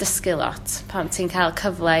lle ti'n dysgu lot, pan ti'n cael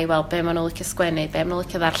cyfle i weld be maen nhw'n licio sgwennu, be maen nhw'n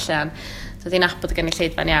licio ddarllen, dod i nabod y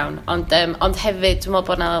gynulleidfa'n iawn. Ond hefyd, dwi'n meddwl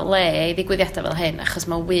bod yna le i ddigwyddiadau fel hyn, achos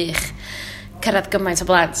mae'n wych cyrraedd gymaint o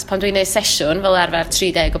blant. Pan dwi'n gwneud sesiwn, fel arfer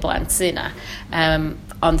 30 o blant sy'n yna,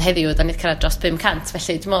 ond heddiw, da ni'n cyrraedd dros 500,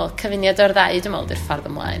 felly dwi'n meddwl, cyfuniad o'r ddau, dwi'n meddwl, di'r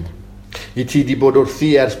ffordd ymlaen. I ti di bod wrthi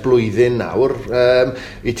ers blwyddyn nawr.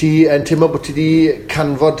 I ti yn teimlo bod ti di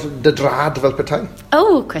canfod dy drad fel petai?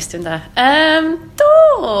 Cwestiwn da. Do,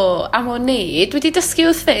 am o'n ni. Dwi wedi dysgu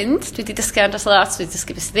wrth fynd. Dwi wedi dysgu andros lot. Dwi wedi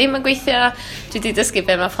dysgu beth ddim yn gweithio. Dwi wedi dysgu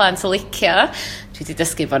be mae plant yn licio. Dwi wedi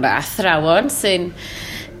dysgu bod yna athrawon sy'n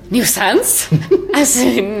niwsans a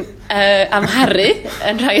sy'n amharu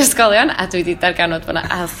yn rhai ysgolion, a dwi wedi darganfod bod yna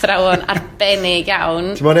athrawon arbennig iawn.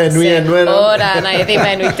 Ti'n mwyn enw? Na i ddim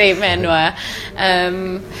enw.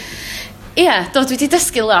 Dwi wedi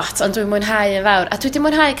dysgu lot, ond dwi'n mwynhau yn fawr. A dwi wedi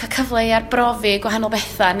mwynhau cael cyfle i arbrofi gwahanol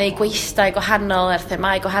bethau, neu gweithdai gwahanol,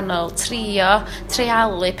 themau gwahanol,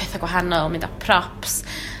 treialu pethau gwahanol, mynd â props,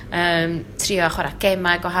 trio chwarae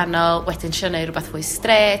gemau gwahanol, wedyn trio neud rhywbeth fwy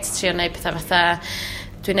straight, trio neud pethau fatha.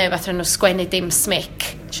 Dwi'n neud fath nhw sgwennu dim smic.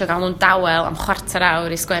 Trio gael nhw'n dawel am 4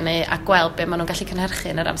 awr i sgwennu a gweld be maen nhw'n gallu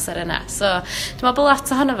cynhyrchu yn yr amser yna. So, dwi'n meddwl bod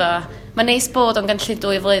lot ohono fo. Mae'n neis bod o'n gynllun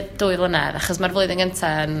 2 flynedd, achos mae'r flwyddyn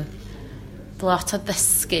gyntaf yn lot o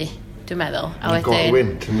ddysgu, dwi'n meddwl. Mae'n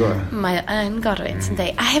gorwynt, yn dweud? Mae'n gorwynt, yn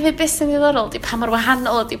dweud. A hefyd beth sy'n ddiddorol, di pa mor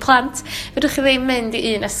wahanol ydi plant. Fydwch chi ddim mynd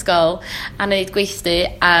i un ysgol a wneud gweithdy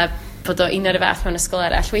a bod o un o'r fath mewn ysgol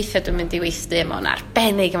arall. Weithiau dwi'n mynd i weithdy, mae'n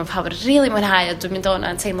arbennig, a mae pawb yn rili mwynhau, a dwi'n mynd o'na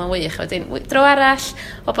yn teimlo'n wych. Wedyn, dro arall,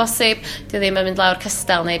 o bosib, dwi ddim yn mynd lawr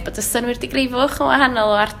cystal neu bod y synwyr digrifwch yn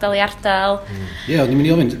wahanol o ardal i ardal. O'n i'n mynd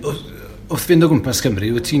i ofyn, wrth fynd o gwmpas Cymru,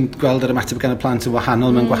 wyt ti'n gweld yr ymateb gan y plant yn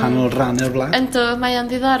wahanol mewn gwahanol rannau'r blaen? Yndw, mae o'n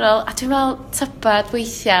ddiddorol, a dwi'n meddwl tybad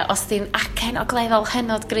weithiau, os di'n acen o gleddol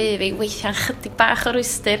hynod gryf i weithiau'n chydig bach o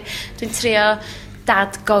rwystyr, dwi'n trio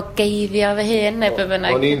dad gogeiddio fy hun, neu be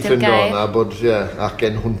bynnag. O'n i'n ffind o'na bod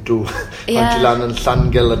acen hwntw, ond i lan yn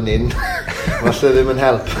Llangelynin, falle ddim yn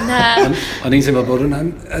help. O'n i'n teimlo bod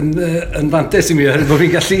hwnna'n fantes i mi, bod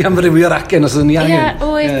fi'n gallu amrywio'r acen os o'n i angen.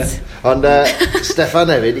 Wyt. Ond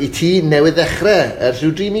Steffan hefyd, i ti newydd ddechrau,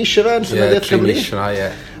 rhyw 3 mis yma yn Llyfrgell Cymru? 3 mis yma,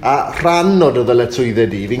 ie. A rhan o dy ddyletswyddau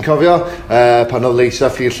di, fi'n cofio pan oedd Leisa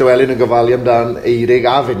Ffyr Llywelyn yn gofalu amdan Eirig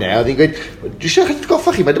a finne, oedd hi'n gweud, dwi eisiau chi'n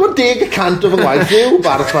goffa chi, mae dim ond 10% o fy ngwaith yw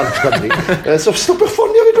Bardd Plant Cymru, so stopiwch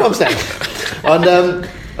ffonio fi dros amser. Ond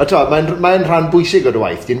Mae'n rhan bwysig o'r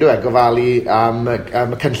waith, di'n dweud, gofalu am y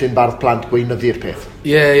cynllun bardd plant gweinyddu'r peth.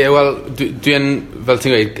 Ie, wel, dwi'n, fel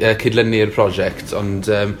ti'n gweud, cydlynu'r prosiect, ond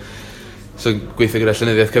so gweithio gyda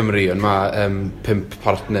Llenyddiaeth Cymru, ond mae 5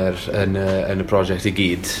 partner yn y prosiect i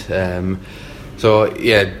gyd.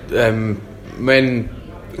 Mae'n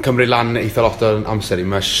cymryd lan eitha lot o amser i.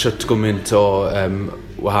 Mae siwt gwmynt o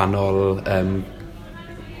wahanol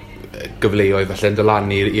gyfleoedd felly yn dod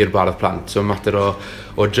lan i'r bardd plant. So mater o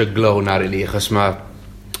jyglo hwnna rili, achos mae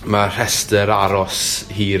rhestr aros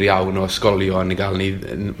hir iawn o ysgolion i gael ni,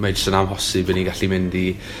 mae jyst yn amhosib i ni gallu mynd i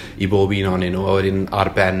bob un ohonyn nhw. A wedyn ar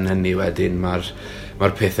ben hynny wedyn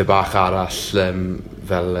mae'r pethau bach arall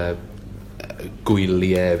fel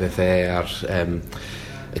gwyliau bethau a'r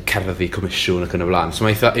cerddi comisiwn ac yn y blaen. So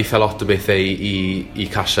mae eitha lot o bethau i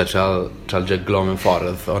casio trael jyglo mewn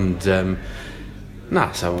ffordd, ond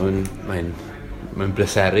mae'n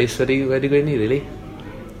bleserus wedi gweud ni, really.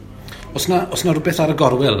 Os na rhywbeth ar y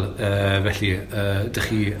gorwel, felly, ydych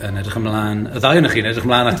chi yn edrych ymlaen, y ddau yna chi'n edrych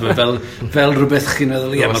ymlaen at fel rhywbeth chi'n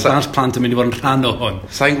meddwl, ie, mae blant plant yn mynd i fod yn rhan o hwn.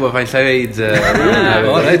 Sa'n gwybod faint lle weid...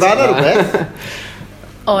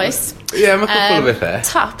 Oes. Ie, mae cwpl o bethau.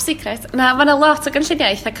 Top secret. Na, mae yna lot o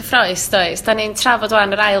gynlluniau eitha cyffroes, does. Da ni'n trafod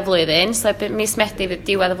wan yr ail flwyddyn, so mis Medi fydd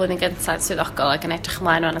diwedd y flwyddyn gyntaf swyddogol ac yn edrych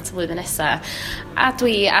ymlaen wan at y flwyddyn nesaf. A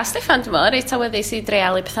Steffan, dwi'n meddwl, reit awyddus i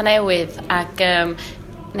dreialu pethau newydd ac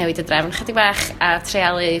newid y drefn chydig bach a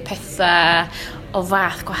treialu pethau o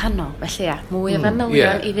fath gwahanol. Felly, mwy o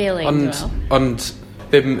fanylion i ddilyn. Ond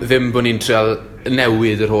ddim bod ni'n treol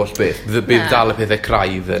newid yr holl beth. Bydd dal y pethau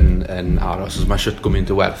craidd yn aros, os mae siwt gwmynt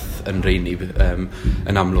o werth yn reini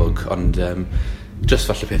yn amlwg, ond just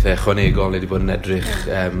falle pethau ychwanegol wedi bod yn edrych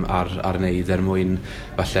ar wneud mwyn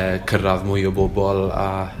falle cyrraedd mwy o bobl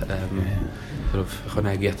a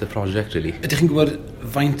ychwanegu at y prosiect, really. Ydych chi'n gwybod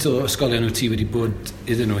faint o ysgolion wyt ti wedi bod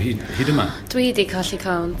iddyn nhw hyd yma? Dwi wedi colli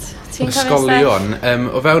count. Ysgolion,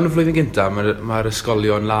 o fewn y flwyddyn gyntaf, mae'r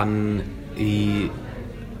ysgolion lan i...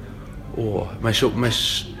 Mae 40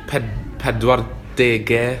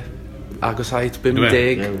 agosait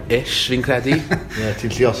 50-ish fi'n credu.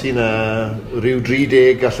 Ti'n lliosi na rhyw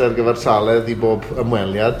 30 gall ar gyfer saledd i bob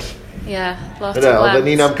ymweliad. Ie, lot o blant. Oedden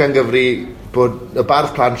ni'n amcangyfri bod y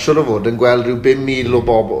bardd plant siwr o fod yn gweld rhyw 5,000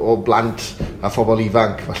 o blant a phobl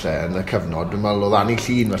ifanc falle yn y cyfnod. Dwi'n meddwl o ddanu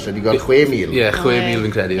llun falle wedi gweld 6,000. Ie, 6,000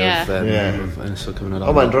 fi'n credu yn ysgol cyfnod.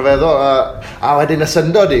 O, mae'n rhyfeddol. A wedyn y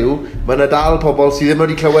syndod yw, mae'n dal pobl sydd ddim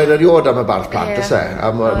wedi clywed eriod am y bardd plant, ys e?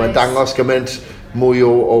 A mae'n dangos gymaint mwy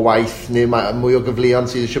o waith neu mwy o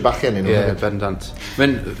gyfleon sydd eisiau bachu yn nhw. Ie, bendant.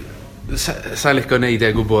 Sa'n licio wneud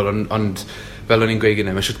e gwbl, ond fel o'n i'n gweud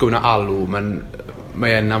gyda, mae siwt gwybod alw,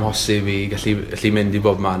 mae'n amhosib i gallu mynd i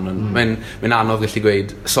bob man, ond mae'n anodd gallu gweud,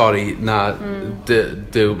 sori, na,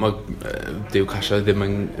 dyw Casio ddim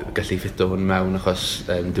yn gallu ffito hwn mewn, achos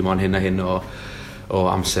dim ond hyn a hyn o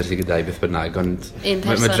amser sydd gyda'i beth bynnag, ond... Un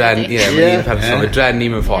person ydi. Ie, mae'n un person, mae'n dren ni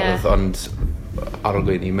mewn ffordd, ond ar ôl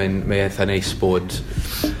gweud ni, mae'n eitha neis bod y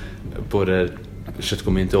siwt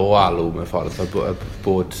gwmynt o alw mewn ffordd,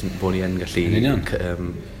 bod ni yn gallu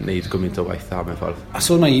gwneud gwmynt o waith dda mewn ffordd. A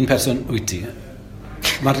sôn mae un person wyt ti?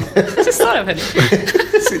 Sy'n stori am hynny?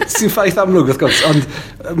 Sy'n ffaith amlwg, wrth gwrs, ond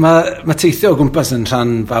mae teithio o gwmpas yn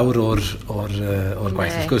rhan fawr o'r gwaith.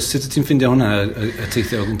 Wrth gwrs, sut ti'n ffindio hwnna, y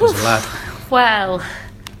teithio o gwmpas y wlad? Wel,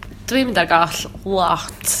 dwi'n mynd ar goll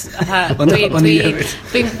lot.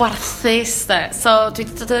 Dwi'n warthus, da. So, dwi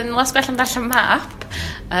wedi dod yn los bell am darllen map.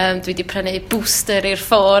 Dwi wedi prynu booster i'r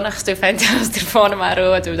ffôn, achos dwi'n ffeindio os di'r ffôn yma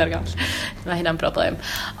arw, a dwi'n mynd ar goll. Mae hynna'n broblem.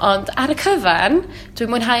 Ond ar y cyfan,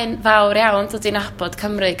 dwi'n mwynhau'n fawr iawn dod i'n nabod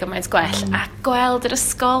Cymru gymaint gwell, a gweld yr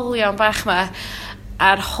ysgolion bach yma,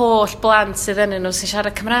 a'r holl blant sydd yn nhw sy'n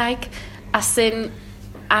siarad Cymraeg, a sy'n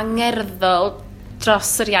angerddol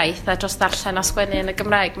dros yr iaith a dros darllen a sgwennu yn y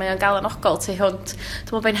Gymraeg. Mae o'n galonogol tu hwnt.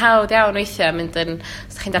 Dwi'n meddwl bod hawdd iawn weithiau mynd yn...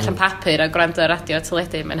 Os ydych chi'n darllen papur a gwrando ar radio a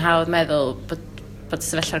teledu, mae'n hawdd meddwl bod y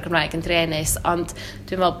sefyllfa'r Gymraeg yn druenus, ond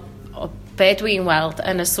dwi'n meddwl o be dwi'n weld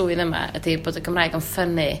yn y swydd yma ydy bod y Gymraeg yn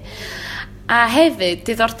ffynnu. A hefyd,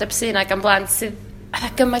 diddordeb sy'n ag am blant sydd a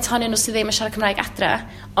gymaint honyn nhw sydd ddim yn siarad Cymraeg adra,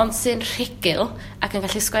 ond sy'n rhugl ac yn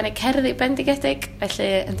gallu sgwennu cerddi bendigedig. Felly,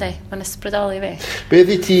 ynddi, mae'n ysbrydoli fi.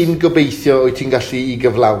 Beth i ti'n gobeithio wyt ti'n gallu i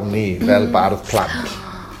gyflawni fel bardd plant?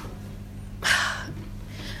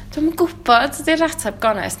 Dwi'n gwybod, ydy'r ateb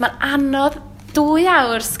gonest. Mae'n anodd 2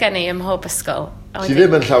 awr sgennu ym mhob ysgol. Ti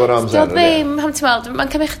ddim yn llawer o amser? Mae'n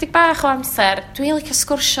cymryd chydig bach o amser. Dwi'n licio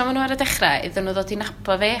sgwrsio maen nhw ar y dechrau iddyn nhw ddod i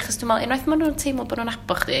nabo fi, achos dwi'n meddwl, unwaith maen nhw'n teimlo bod nhw'n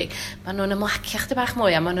nabo chdi, maen nhw'n ymlacio chdi bach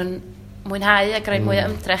mwy, a maen nhw'n mwynhau a greu mwy o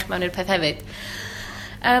ymdrech mewn i'r peth hefyd.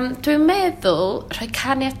 Dwi'n meddwl rhoi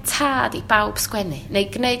caniatad i bawb sgwennu, neu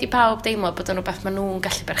gwneud i bawb deimlo bod yn rhywbeth maen nhw'n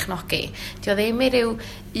gallu berchnogi. Dio ddim i ryw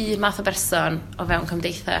un math o berson o fewn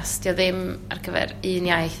cymdeithas. Dio ddim ar gyfer un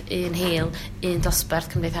iaith, un hil, un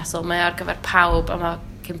dosbarth cymdeithasol. Mae ar gyfer pawb, a mae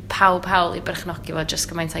gen pawb hawl i berchnogi fo jyst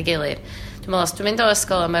gymaint a'i gilydd. Dwi'n meddwl, os dwi'n mynd o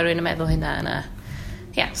ysgol a mae rhywun yn meddwl hynna yna,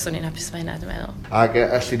 swn i'n hapus mae hynna, dwi'n meddwl. Ac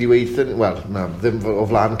allu di weithio, wel, na, ddim o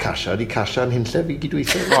flan Casia, di Casia yn hynlle fi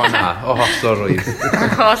gydweithio? O na, o hollol rwydd.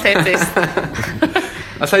 O, lletys.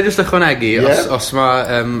 Allai jyst ychwanegu, os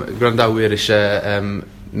mae gwrandawyr eisiau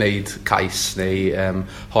wneud cais neu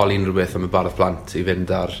holi'n rhywbeth am y bardd plant i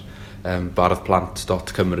fynd ar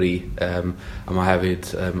barddplant.cymru a mae hefyd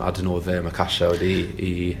adnoddau mae Casia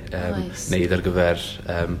wedi wneud ar gyfer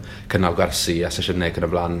cynnal gwersi a sesiynau yn y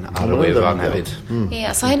blaen ar y wefan hefyd.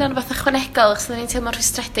 So hynna'n rhywbeth ychwanegol, achos ni'n teimlo'n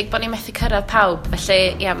rhwystredig bod ni'n methu cyrraedd pawb.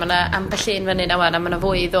 Felly, mae yna ambell un fyny na wan, a mae yna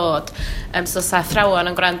fwy i ddod. So sa athrawon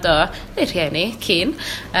yn gwrando, neu rhieni, cyn.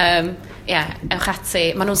 Ewch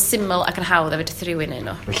ati, maen nhw'n syml ac yn hawdd a fedrith rhywun un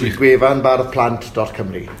nhw. Felly gwefan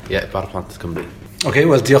barddplant.cymru. Barddplant.cymru.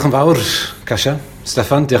 Wel, diolch yn fawr, Casia.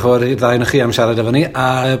 Steffan, diolch o'r ddau yn chi am siarad efo ni.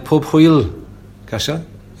 A pob hwyl, Casia,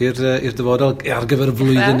 i'r dyfodol ar gyfer y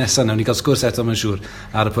flwyddyn nesaf. Nawn ni gael sgwrs eto, mae'n siŵr,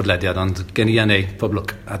 ar y podlediad, ond gen i a neu, pob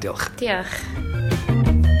lwc, a diolch. Diolch.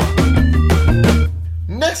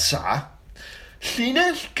 Nesa,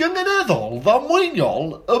 llinell gymunedol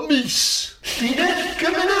ddamweiniol y mis. Llinell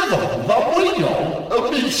gymunedol ddamweiniol y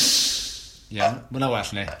mis. Mwna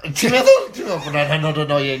well, ne? Ti'n meddwl? Ti'n meddwl bod hwnna'n hynod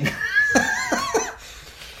annoying.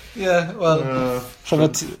 Wel,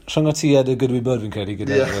 rhwng o ti a dy gydwybod fi'n credu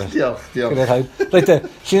gyda... Diolch. Gyda'r rhaid. Reite,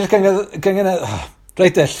 llinell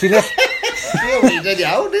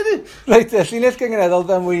Reite, llinell gyngeneddol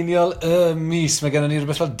ddamweiniol y mis. Mae gennym ni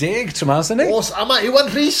rhywbeth fel 10 tro mas yna. Os, a mae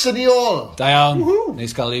Iwan Rhys yn ei ôl. Da iawn,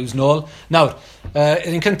 neis cael Iws nôl. Nawr,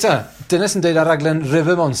 un cynta, dyna sy'n deud ar raglen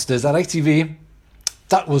River Monsters ar ITV.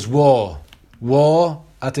 That was war. War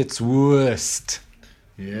at its worst.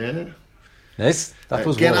 Nice, that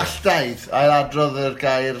was war. Genalltaeth, ailadrodd yr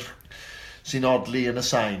gair sy'n odli yn y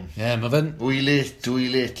sain. Mae fe'n...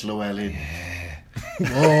 Dwylit, Llewelyn.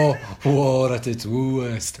 War at its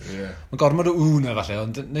worst. Mae'n gormod o wna falle,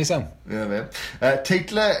 ond neis iawn.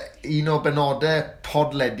 Teitlau un o benodau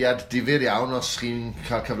podlediad difyr iawn, os chi'n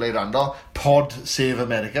cael cyfle i rando, Pod Save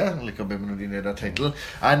America, yn licio beth maen nhw wedi gwneud ar teitl.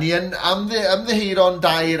 A ni yn ymddehuron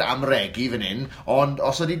dair am regi fan hyn, ond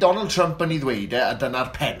os ydy Donald Trump yn ei ddweud a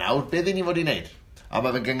dyna'r penawd, beth i ni fod i wneud? A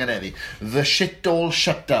mae fe'n gyngeneddi. The shit-all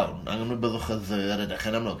shutdown. Angen nhw byddwch y ddy ar edrych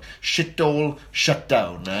yn amlwg. Shit-all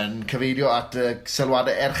shutdown. Yn cyfeirio at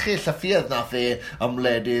sylwadau erchill a ffydd nath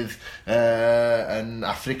ymledydd yn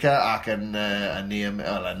Africa ac yn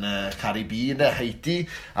Caribi, yn Haiti.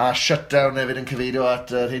 A shutdown hefyd yn cyfeirio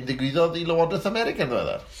at yr hyn digwyddodd i Lywodraeth America yn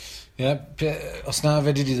ddiweddar. Os na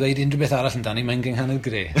fe wedi dweud unrhyw beth arall amdani, mae'n gynghanedd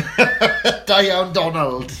gre. Da iawn,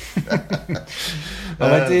 Donald. A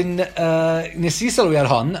wedyn, nes i sylwi ar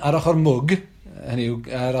hon, ar ochr mwg, hynny yw,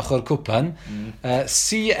 ar ochr cwpan,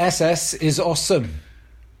 CSS is awesome.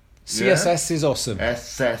 CSS is awesome.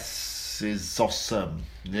 SS is awesome.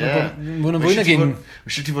 Mwyn fwy na gyn...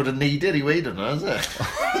 Wisio ti fod yn neidir i weid yna, is e?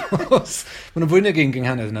 Mwyn fwy na gyn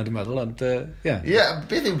gynghanedd yna, dwi'n meddwl, ond,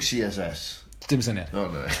 beth yw CSS? Dim syniad.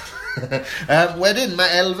 Wedyn,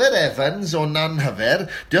 mae Elfer Evans o Nanhyfer,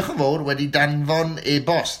 diolch yn fawr, wedi danfon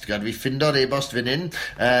e-bost. Gad fi ffindo'r e-bost fan hyn.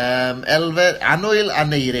 Elfer, Anwyl a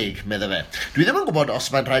Neirig, meddwl fe. Dwi ddim yn gwybod os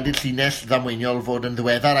mae'n rhaid i'r llinell ddamweiniol fod yn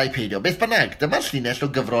ddiweddar a'i peidio. Beth bynnag, dyma'r llinell o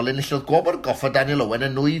gyfrol enillodd gwobr goffa Daniel Owen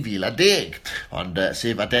yn 2010, ond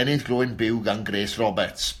sef adenydd glwy'n byw gan Grace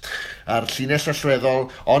Roberts. A'r llinell allweddol,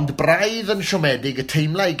 ond braidd yn siomedig y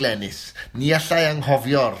teimlau Glenys, ni allai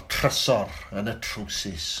anghofio'r trysor yn y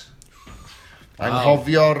trwsus.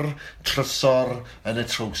 Anghofio'r trysor yn y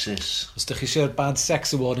trwsus. Os ydych chi eisiau'r Bad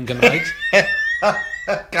Sex Award yn Gymraeg?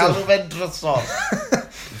 Galw fe'n trysor.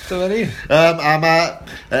 Dyma ni. A mae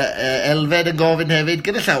Elfed yn gofyn hefyd,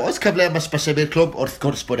 gyda llaw, os cyfle am ysbyseb i'r clwb, wrth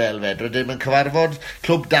gwrs bod Elfed. Rydym yn cyfarfod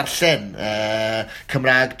clwb darllen,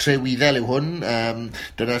 Cymraeg Trewiddel yw hwn,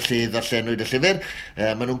 dyna lle ddarllenwyd y llyfr.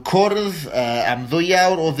 Maen nhw'n cwrdd am 2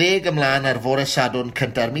 awr o 10 ymlaen ar fore Sadwrn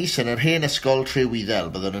cynta'r mis yn yr hen ysgol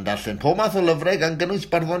Trewiddel. Byddwn yn darllen pob math o lyfrau gan gynnwys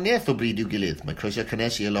barddoniaeth o bryd i'w gilydd. Mae croeso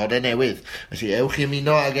cynnes i aelodau newydd. Felly ewch i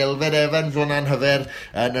ymuno ag Elfed Evans o Nanhyfer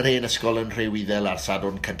yn yr hen ysgol yn Trewiddel ar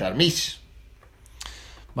Sadwrn cynta'r mis.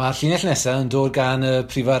 Mae'r llinell nesaf yn dod gan y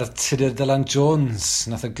prifar Tudur Dylan Jones.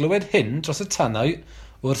 Nath y glywed hyn dros y tannau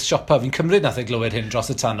wrth siopa. Fi'n cymryd nath y glywed hyn dros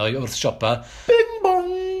y tannau wrth siopa. Bing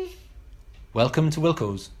bong! Welcome to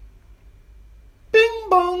Wilco's. Bing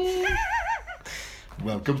bong!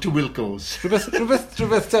 Welcome to Wilco's.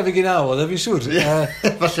 Rhywbeth tebyg i naw, oedd e fi'n siŵr.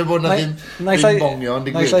 Falle bod na ddim bongio, ond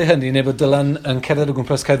Naill ai hynny, neu bod Dylan yn cerdded o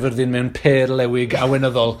gwmpas Caerfyrddin mewn per lewig a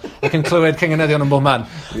wynyddol ac yn clywed cyngeneddion yn bob man.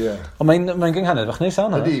 Ond mae'n gynghanedd fach neis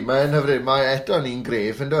awn. Ydy, mae'n hyfryd. Mae eto ni'n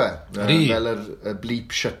gref, ynddo e? Fel y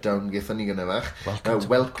bleep shutdown gaethon ni gyda fach.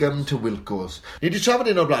 Welcome to Wilco's. Ni wedi trafod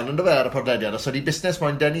un o'r blaen, ynddo fe, ar y podlediad, os ydy busnes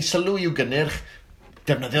moyn denu sylw i'w gynnyrch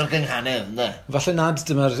defnyddio'r gynghanedd, ynddo? Falle nad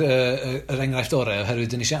dyma'r enghraifft orau, oherwydd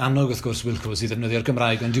dyn ni eisiau annog wrth gwrs Wilco's i ddefnyddio'r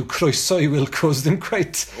Gymraeg, ond yw croeso i Wilco's ddim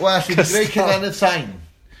cweit. Wel, allu di greu cynghanedd sain.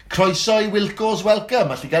 Croeso i Wilco's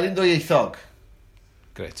welcome, allu gael un ddwyieithog.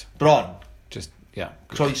 Great. Bron. Just, yeah.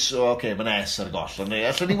 Croeso, oce, mae'n es ar goll.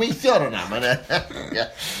 Allwn ni weithio ar hwnna, mae'n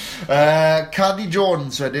Cardi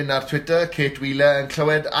Jones wedyn ar Twitter, Kate Wheeler yn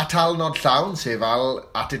clywed atal nod llawn, sef al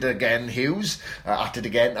at it again Hughes, at it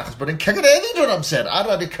again, achos bod yn cyngreddu drwy'r amser ar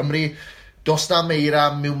Radio Cymru, dos na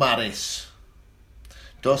meira miwmaris.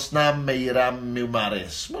 Dos na meira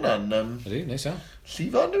miwmaris. Mae hwnna'n... Ydy, neis iawn.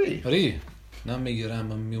 Llifon, dwi? Ydy. Na meira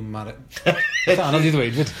miwmaris. Anodd i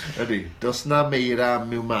ddweud, fyd. Ydy, dos na meira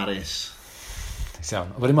miwmaris.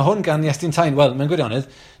 Iawn. Wedyn mae hwn gan Iestyn Tain. Wel, mae'n gwirionedd,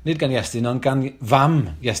 nid gan Iestyn, ond gan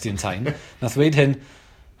fam Iestyn Tain. Nath ddweud hyn,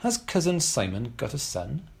 has cousin Simon got a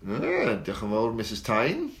son? Diolch yn fawr, Mrs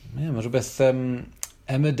Tain. Ie, mae rhywbeth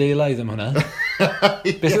Emma Deilaidd am hwnna.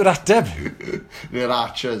 Beth yw'r ateb? Neu'r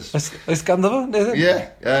Archers. Oes ganddo fo? Ie,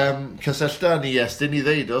 cysyllta ni Iestyn i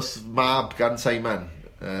ddeud os mab gan Simon.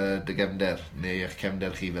 Dy gefnder, neu eich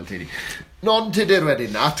cefnder chi fel teulu. Non-tudur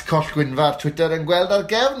wedyn, at Coll Gwynfa ar Twitter yn gweld ar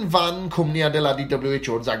gefn fan cwmni adeiladu W.H.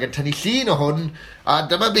 Jones ac yn tynnu llun o hwn, a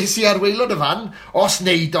dyma beth sy'n arweilod y fan, os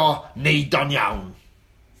neud o'n iawn.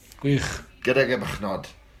 Gwych. Gyda gebachnod.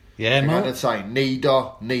 Ie, mae'n sain, neud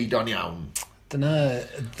o'n iawn. Dyna,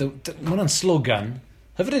 mae hwnna'n slogan.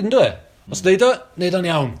 Hyfryd, ynddo e? Os neud o'n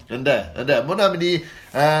iawn. Ynde. Mae hwnna'n mynd i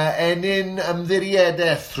enyn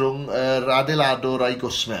ymddiriedeth rhwng yr adeiladwr a'i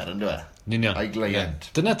gwsmer, ynddo e? Ninion. A'i gleiant.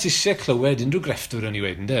 Dyna ti eisiau clywed unrhyw grefftwr yn ei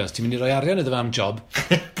weid, ynddo? Os ti'n mynd i roi arian iddo fe am job.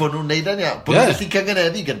 Bod nhw'n neud o'n iawn. Bod nhw'n gallu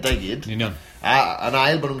cyngeneddu gyda i gyd. Ninion. A yn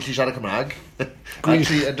ail bod nhw'n gallu siarad Cymraeg.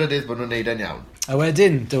 Gwych. A yn drydydd bod nhw'n neud o'n iawn. A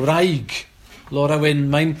wedyn, dy wraig, Laura Wyn,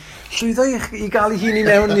 mae'n llwyddo i gael ei hun i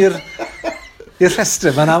mewn i'r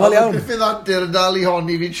rhestr, mae'n aml iawn. Griffith Antur yn dal i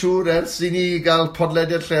honni fi'n siŵr ers i ni gael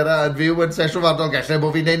podlediad llera yn fyw yn sesiwn fadol gallu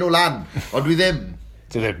bod fi'n neud nhw lan. Ond dwi ddim.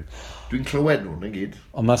 Dwi ddim. Dwi'n clywed nhw'n y gyd.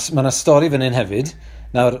 Ond mae yna stori fan hyn hefyd.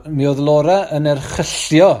 Nawr, mi oedd Laura yn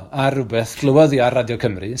erchyllio ar rhywbeth glywodd i ar Radio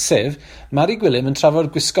Cymru, sef Mari Gwilym yn trafod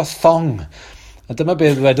gwisgo thong. A dyma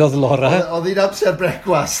beth wedodd Laura. Oedd hi'n amser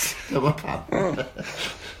brecwast. Dyma pam.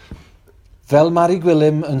 Fel Mari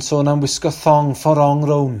Gwilym yn sôn am wisgo thong for wrong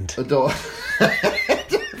round. Do.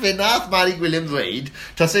 Fe nath Mari Gwilym ddweud,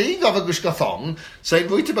 tas ei'n gofod gwisgo thong,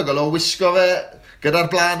 sa'n fwy tebygol o wisgo fe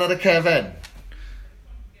gyda'r blaen ar y cefen.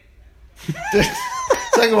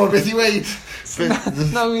 Sa'n gwybod beth i weid.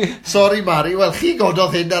 Sorry Mari, wel chi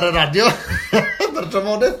gododd hyn ar y radio. Mae'r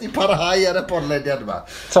drafodaeth di parhau ar y podlediad yma.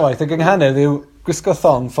 Ta waith, y gynghanedd yw gwisgo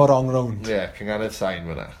thong for wrong round. Ie, cynghanedd sain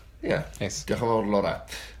fyna. Ie, Yes. diolch yn fawr Laura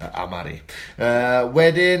a Mari.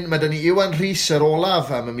 Wedyn, mae dyn ni Iwan Rhys yr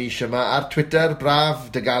olaf am y mis yma ar Twitter,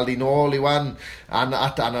 braf, dy gael di nôl Iwan,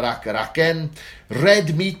 at Anarac yr acen,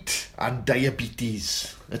 red meat and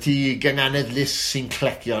diabetes. Ydy gynganedd lis sy'n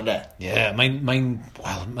clecio, ynddo? Ie, mae'n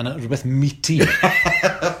rhywbeth meaty.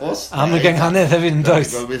 Am y gynghanedd hefyd yn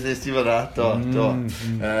does. Beth nes ti fyna, do.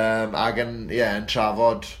 Ac yn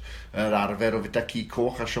trafod yr arfer o fita ci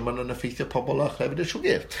coch a sio ma'n yn effeithio pobl a chlefyd y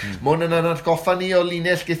siwgr. Mwyn yn atgoffa ni o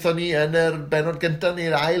linell gyda ni yn yr benod gyntaf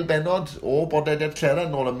neu'r ail benod o bodlediad Clera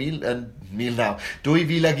nôl yn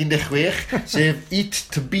 2016, sef Eat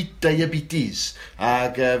to Beat Diabetes.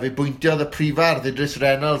 Ac fe bwyntiodd y prifardd Idris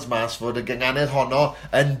Reynolds mas fod y gynghanedd honno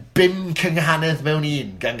yn 5 cynghanedd mewn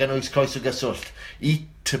un, gan gynnwys croes o gyswllt. Eat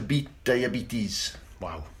to Beat Diabetes.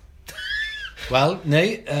 Waw. Wel,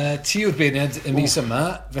 neu, ti yw'r beirniad y mis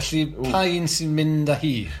yma, felly pa un sy'n mynd â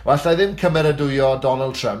hi? Wel, allai ddim cymeradwyo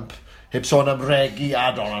Donald Trump, heb sôn am regi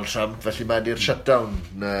a Donald Trump, felly mae di'r shutdown.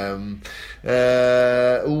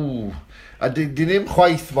 A di ddim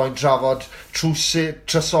chwaith moyn trafod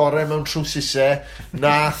trysore mewn trwsisau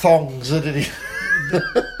na thongs ydyn ni.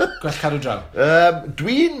 Gwell cadw draw.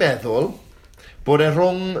 Dwi'n meddwl bod e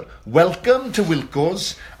rhwng Welcome to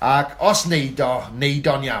Wilco's ac os neud o'n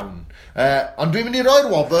iawn. Ond dwi'n mynd i roi'r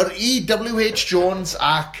wobr i W.H. Jones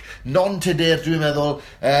ac non-tudur dwi'n meddwl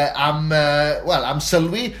am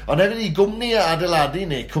sylwi, ond hefyd i gwmni adeiladu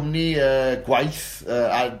neu cwmni gwaith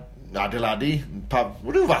adeiladu,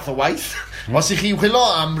 rhyw fath o waith. Os ych chi wchilo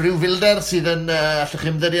am ryw filder sydd yn allwch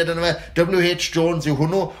chi ymddiried yn fe, W.H. Jones yw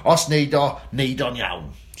hwnnw, os neud o'n iawn.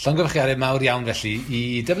 Llongyfarchiadau mawr iawn felly i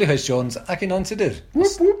W.H. Jones ac un o'n tudur.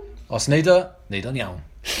 Os neud o'n iawn.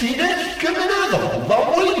 Llinell gymunedol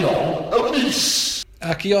ddamweiniol y mis.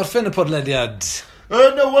 Ac i orffen y podlediad. Y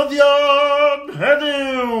newyddion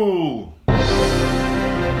heddiw!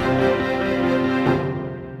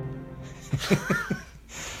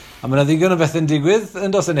 A mae yna ddigon o beth yn digwydd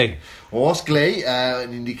yn dos yn ei. Os glei,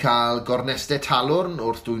 ni wedi cael gornestau talwrn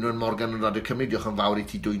wrth Dwynwen Morgan yn Radio Cymru. Diolch yn fawr i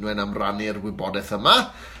ti Dwynwen am rannu'r wybodaeth yma.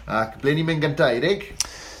 Ac ble ni'n mynd gyntaf, Eirig?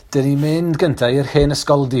 Dyn ni'n mynd gyntaf i'r hen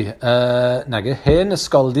ysgoldi. Hen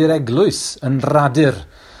ysgoldi'r eglwys yn Radur.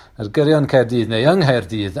 Yr gyrion Caerdydd neu yng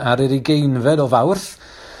Nghaerdydd ar yr 20fed o Fawrth.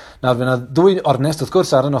 Nawr, fe yna ddwy ornest wrth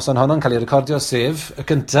gwrs ar y noson honno'n cael ei recordio sef y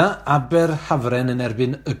cyntaf Aberhafren yn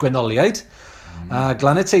erbyn y Gwenoliaid. A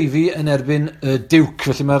Glanet Teifi yn erbyn y Diwc,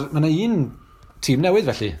 felly mae yna un tîm newydd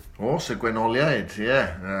felly. Y Gwenoliaid, ie.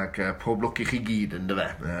 Ac pob lwc i chi gyd yn dyfe.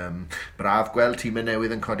 Braf gweld tîmau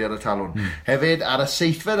newydd yn codi ar y talwn. Hefyd, ar y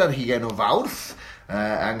 7fed ar 20 o Fawrth,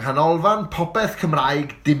 yng Nghanolfan Popeth Cymraeg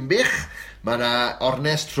Dimbych, mae yna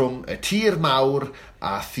ornest rhwng y tir mawr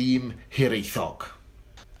a thîm hiraethog.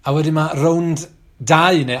 A wedyn mae rownd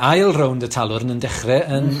 2 neu ail rownd y talwrn yn dechrau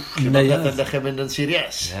yn Neuadd yn dechrau mynd yn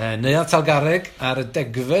serious. Neuadd Talgarreg ar y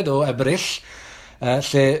 10fed o Ebrill,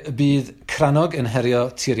 lle bydd Cranog yn herio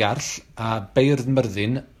Tiriarll a Beirdd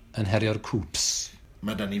Myrddin yn herio'r Cwps.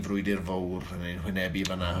 Mae da ni frwydr fawr yn ein wynebu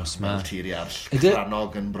fanna fel Tiriarll.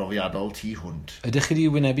 Cranog yn brofiadol tu hwnt. Ydych chi wedi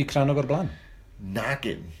wynebu Cranog o'r blaen?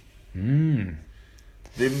 Nagyn.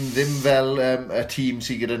 Ddim fel y tîm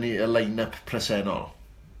sydd gyda ni y line-up presennol.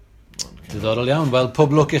 Diddorol iawn. Wel,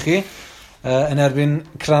 pob lwc i chi yn erbyn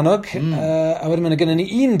Cranog. A wedyn mae gennym ni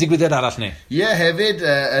un digwyddiad arall ni. Ie, hefyd,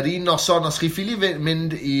 yr un noson, os chi ffili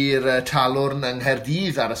mynd i'r talwrn yng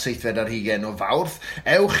Nghaerdydd ar y 7fed ar 20 o Fawrth,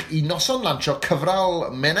 ewch i noson lansio cyfral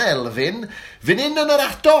Menna Elfyn, fy'n un yn yr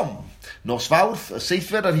atom. Nos Fawrth, y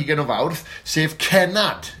 7fed ar 20 o Fawrth, sef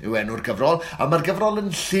Cenad yw enw'r gyfrol, a mae'r gyfrol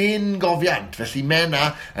yn llun gofiant, felly Menna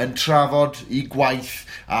yn trafod i gwaith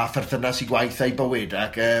a pherthynas i gwaith a'i bywyd,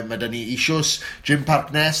 ac mae da ni isiws Jim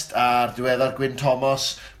Parknest a'r diweddar Gwyn Thomas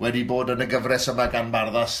wedi bod yn y gyfres yma gan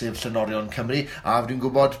Barddas sef Llenorion Cymru, a dwi'n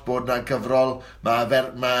gwybod bod yna gyfrol,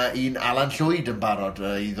 mae un Alan Llwyd yn barod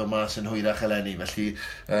i ddomas yn hwyrach eleni, felly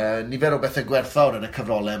nifer o bethau gwerthawr yn y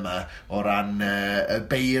cyfrolau yma o ran y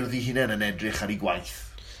beirdd i hunain yn edrych ar ei gwaith.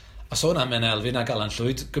 A sôn am Menna Elfyn a Alan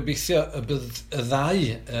Llwyd, gobeithio y bydd y ddau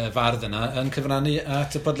fardd yna yn cyfrannu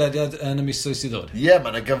at y podlediad yn y misoedd sydd ddod. Ie,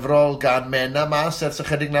 mae yna gyfrol gan Menna mas ers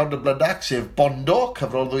ychydig nawr y blydac, sef Bondo,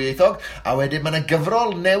 cyfrol ddwyieithog, a wedyn mae yna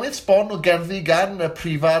gyfrol newydd sbon o gerddi gan y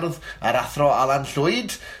prifardd a'r athro Alan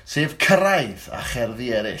Llwyd, sef Cyrraedd a cherddi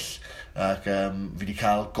eraill. Ac fi wedi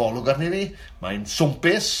cael golwg arni fi, mae'n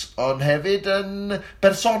swmpus, ond hefyd yn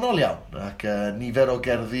bersonol iawn, ac nifer o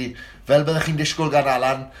gerddi fel byddwch chi'n disgwyl gan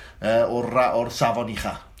Alan o'r safon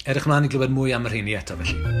ucha. Edrych mlaen i glywed mwy am yr rheini eto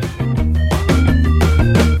felly.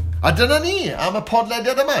 A dyna ni am y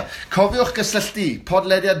podlediad yma. Cofiwch gysylltu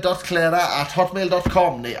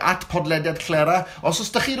podlediad.clera@hotmail.com neu @podlediadclera. Os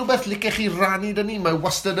oes da chi rhywbeth licech chi rannu dyn ni, mae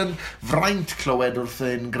wastad yn fraint clywed wrth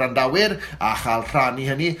ein grandawyr a chael rhannu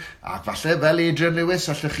hynny. Ac falle fel Adrian Lewis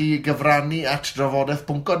allwch chi gyfrannu at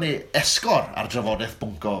drafodaeth.co neu esgor ar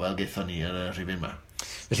drafodaeth.co fel gaethon ni yn y rhifin yma.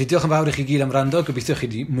 Felly diolch yn fawr i chi gyd am rando, gobeithio chi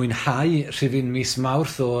wedi mwynhau rhifin mis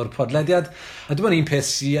Mawrth o'r podlediad. A dyma'n un peth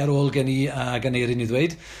sy'n ar ôl gen i a gan Eirin i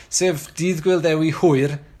ddweud, sef dydd Gwilddewi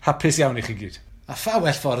hwyr, hapus iawn i chi gyd. A pha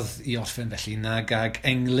well ffordd i orffen felly nag ag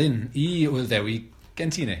englyn i Gwilddewi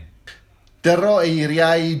gen ti neu? Dyro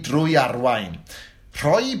eiriau drwy arwain,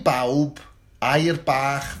 rhoi bawb air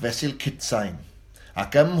bach fesul citsain,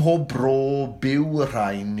 ac ym mhob bro byw y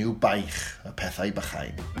rhain yw baich y pethau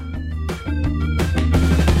bychain.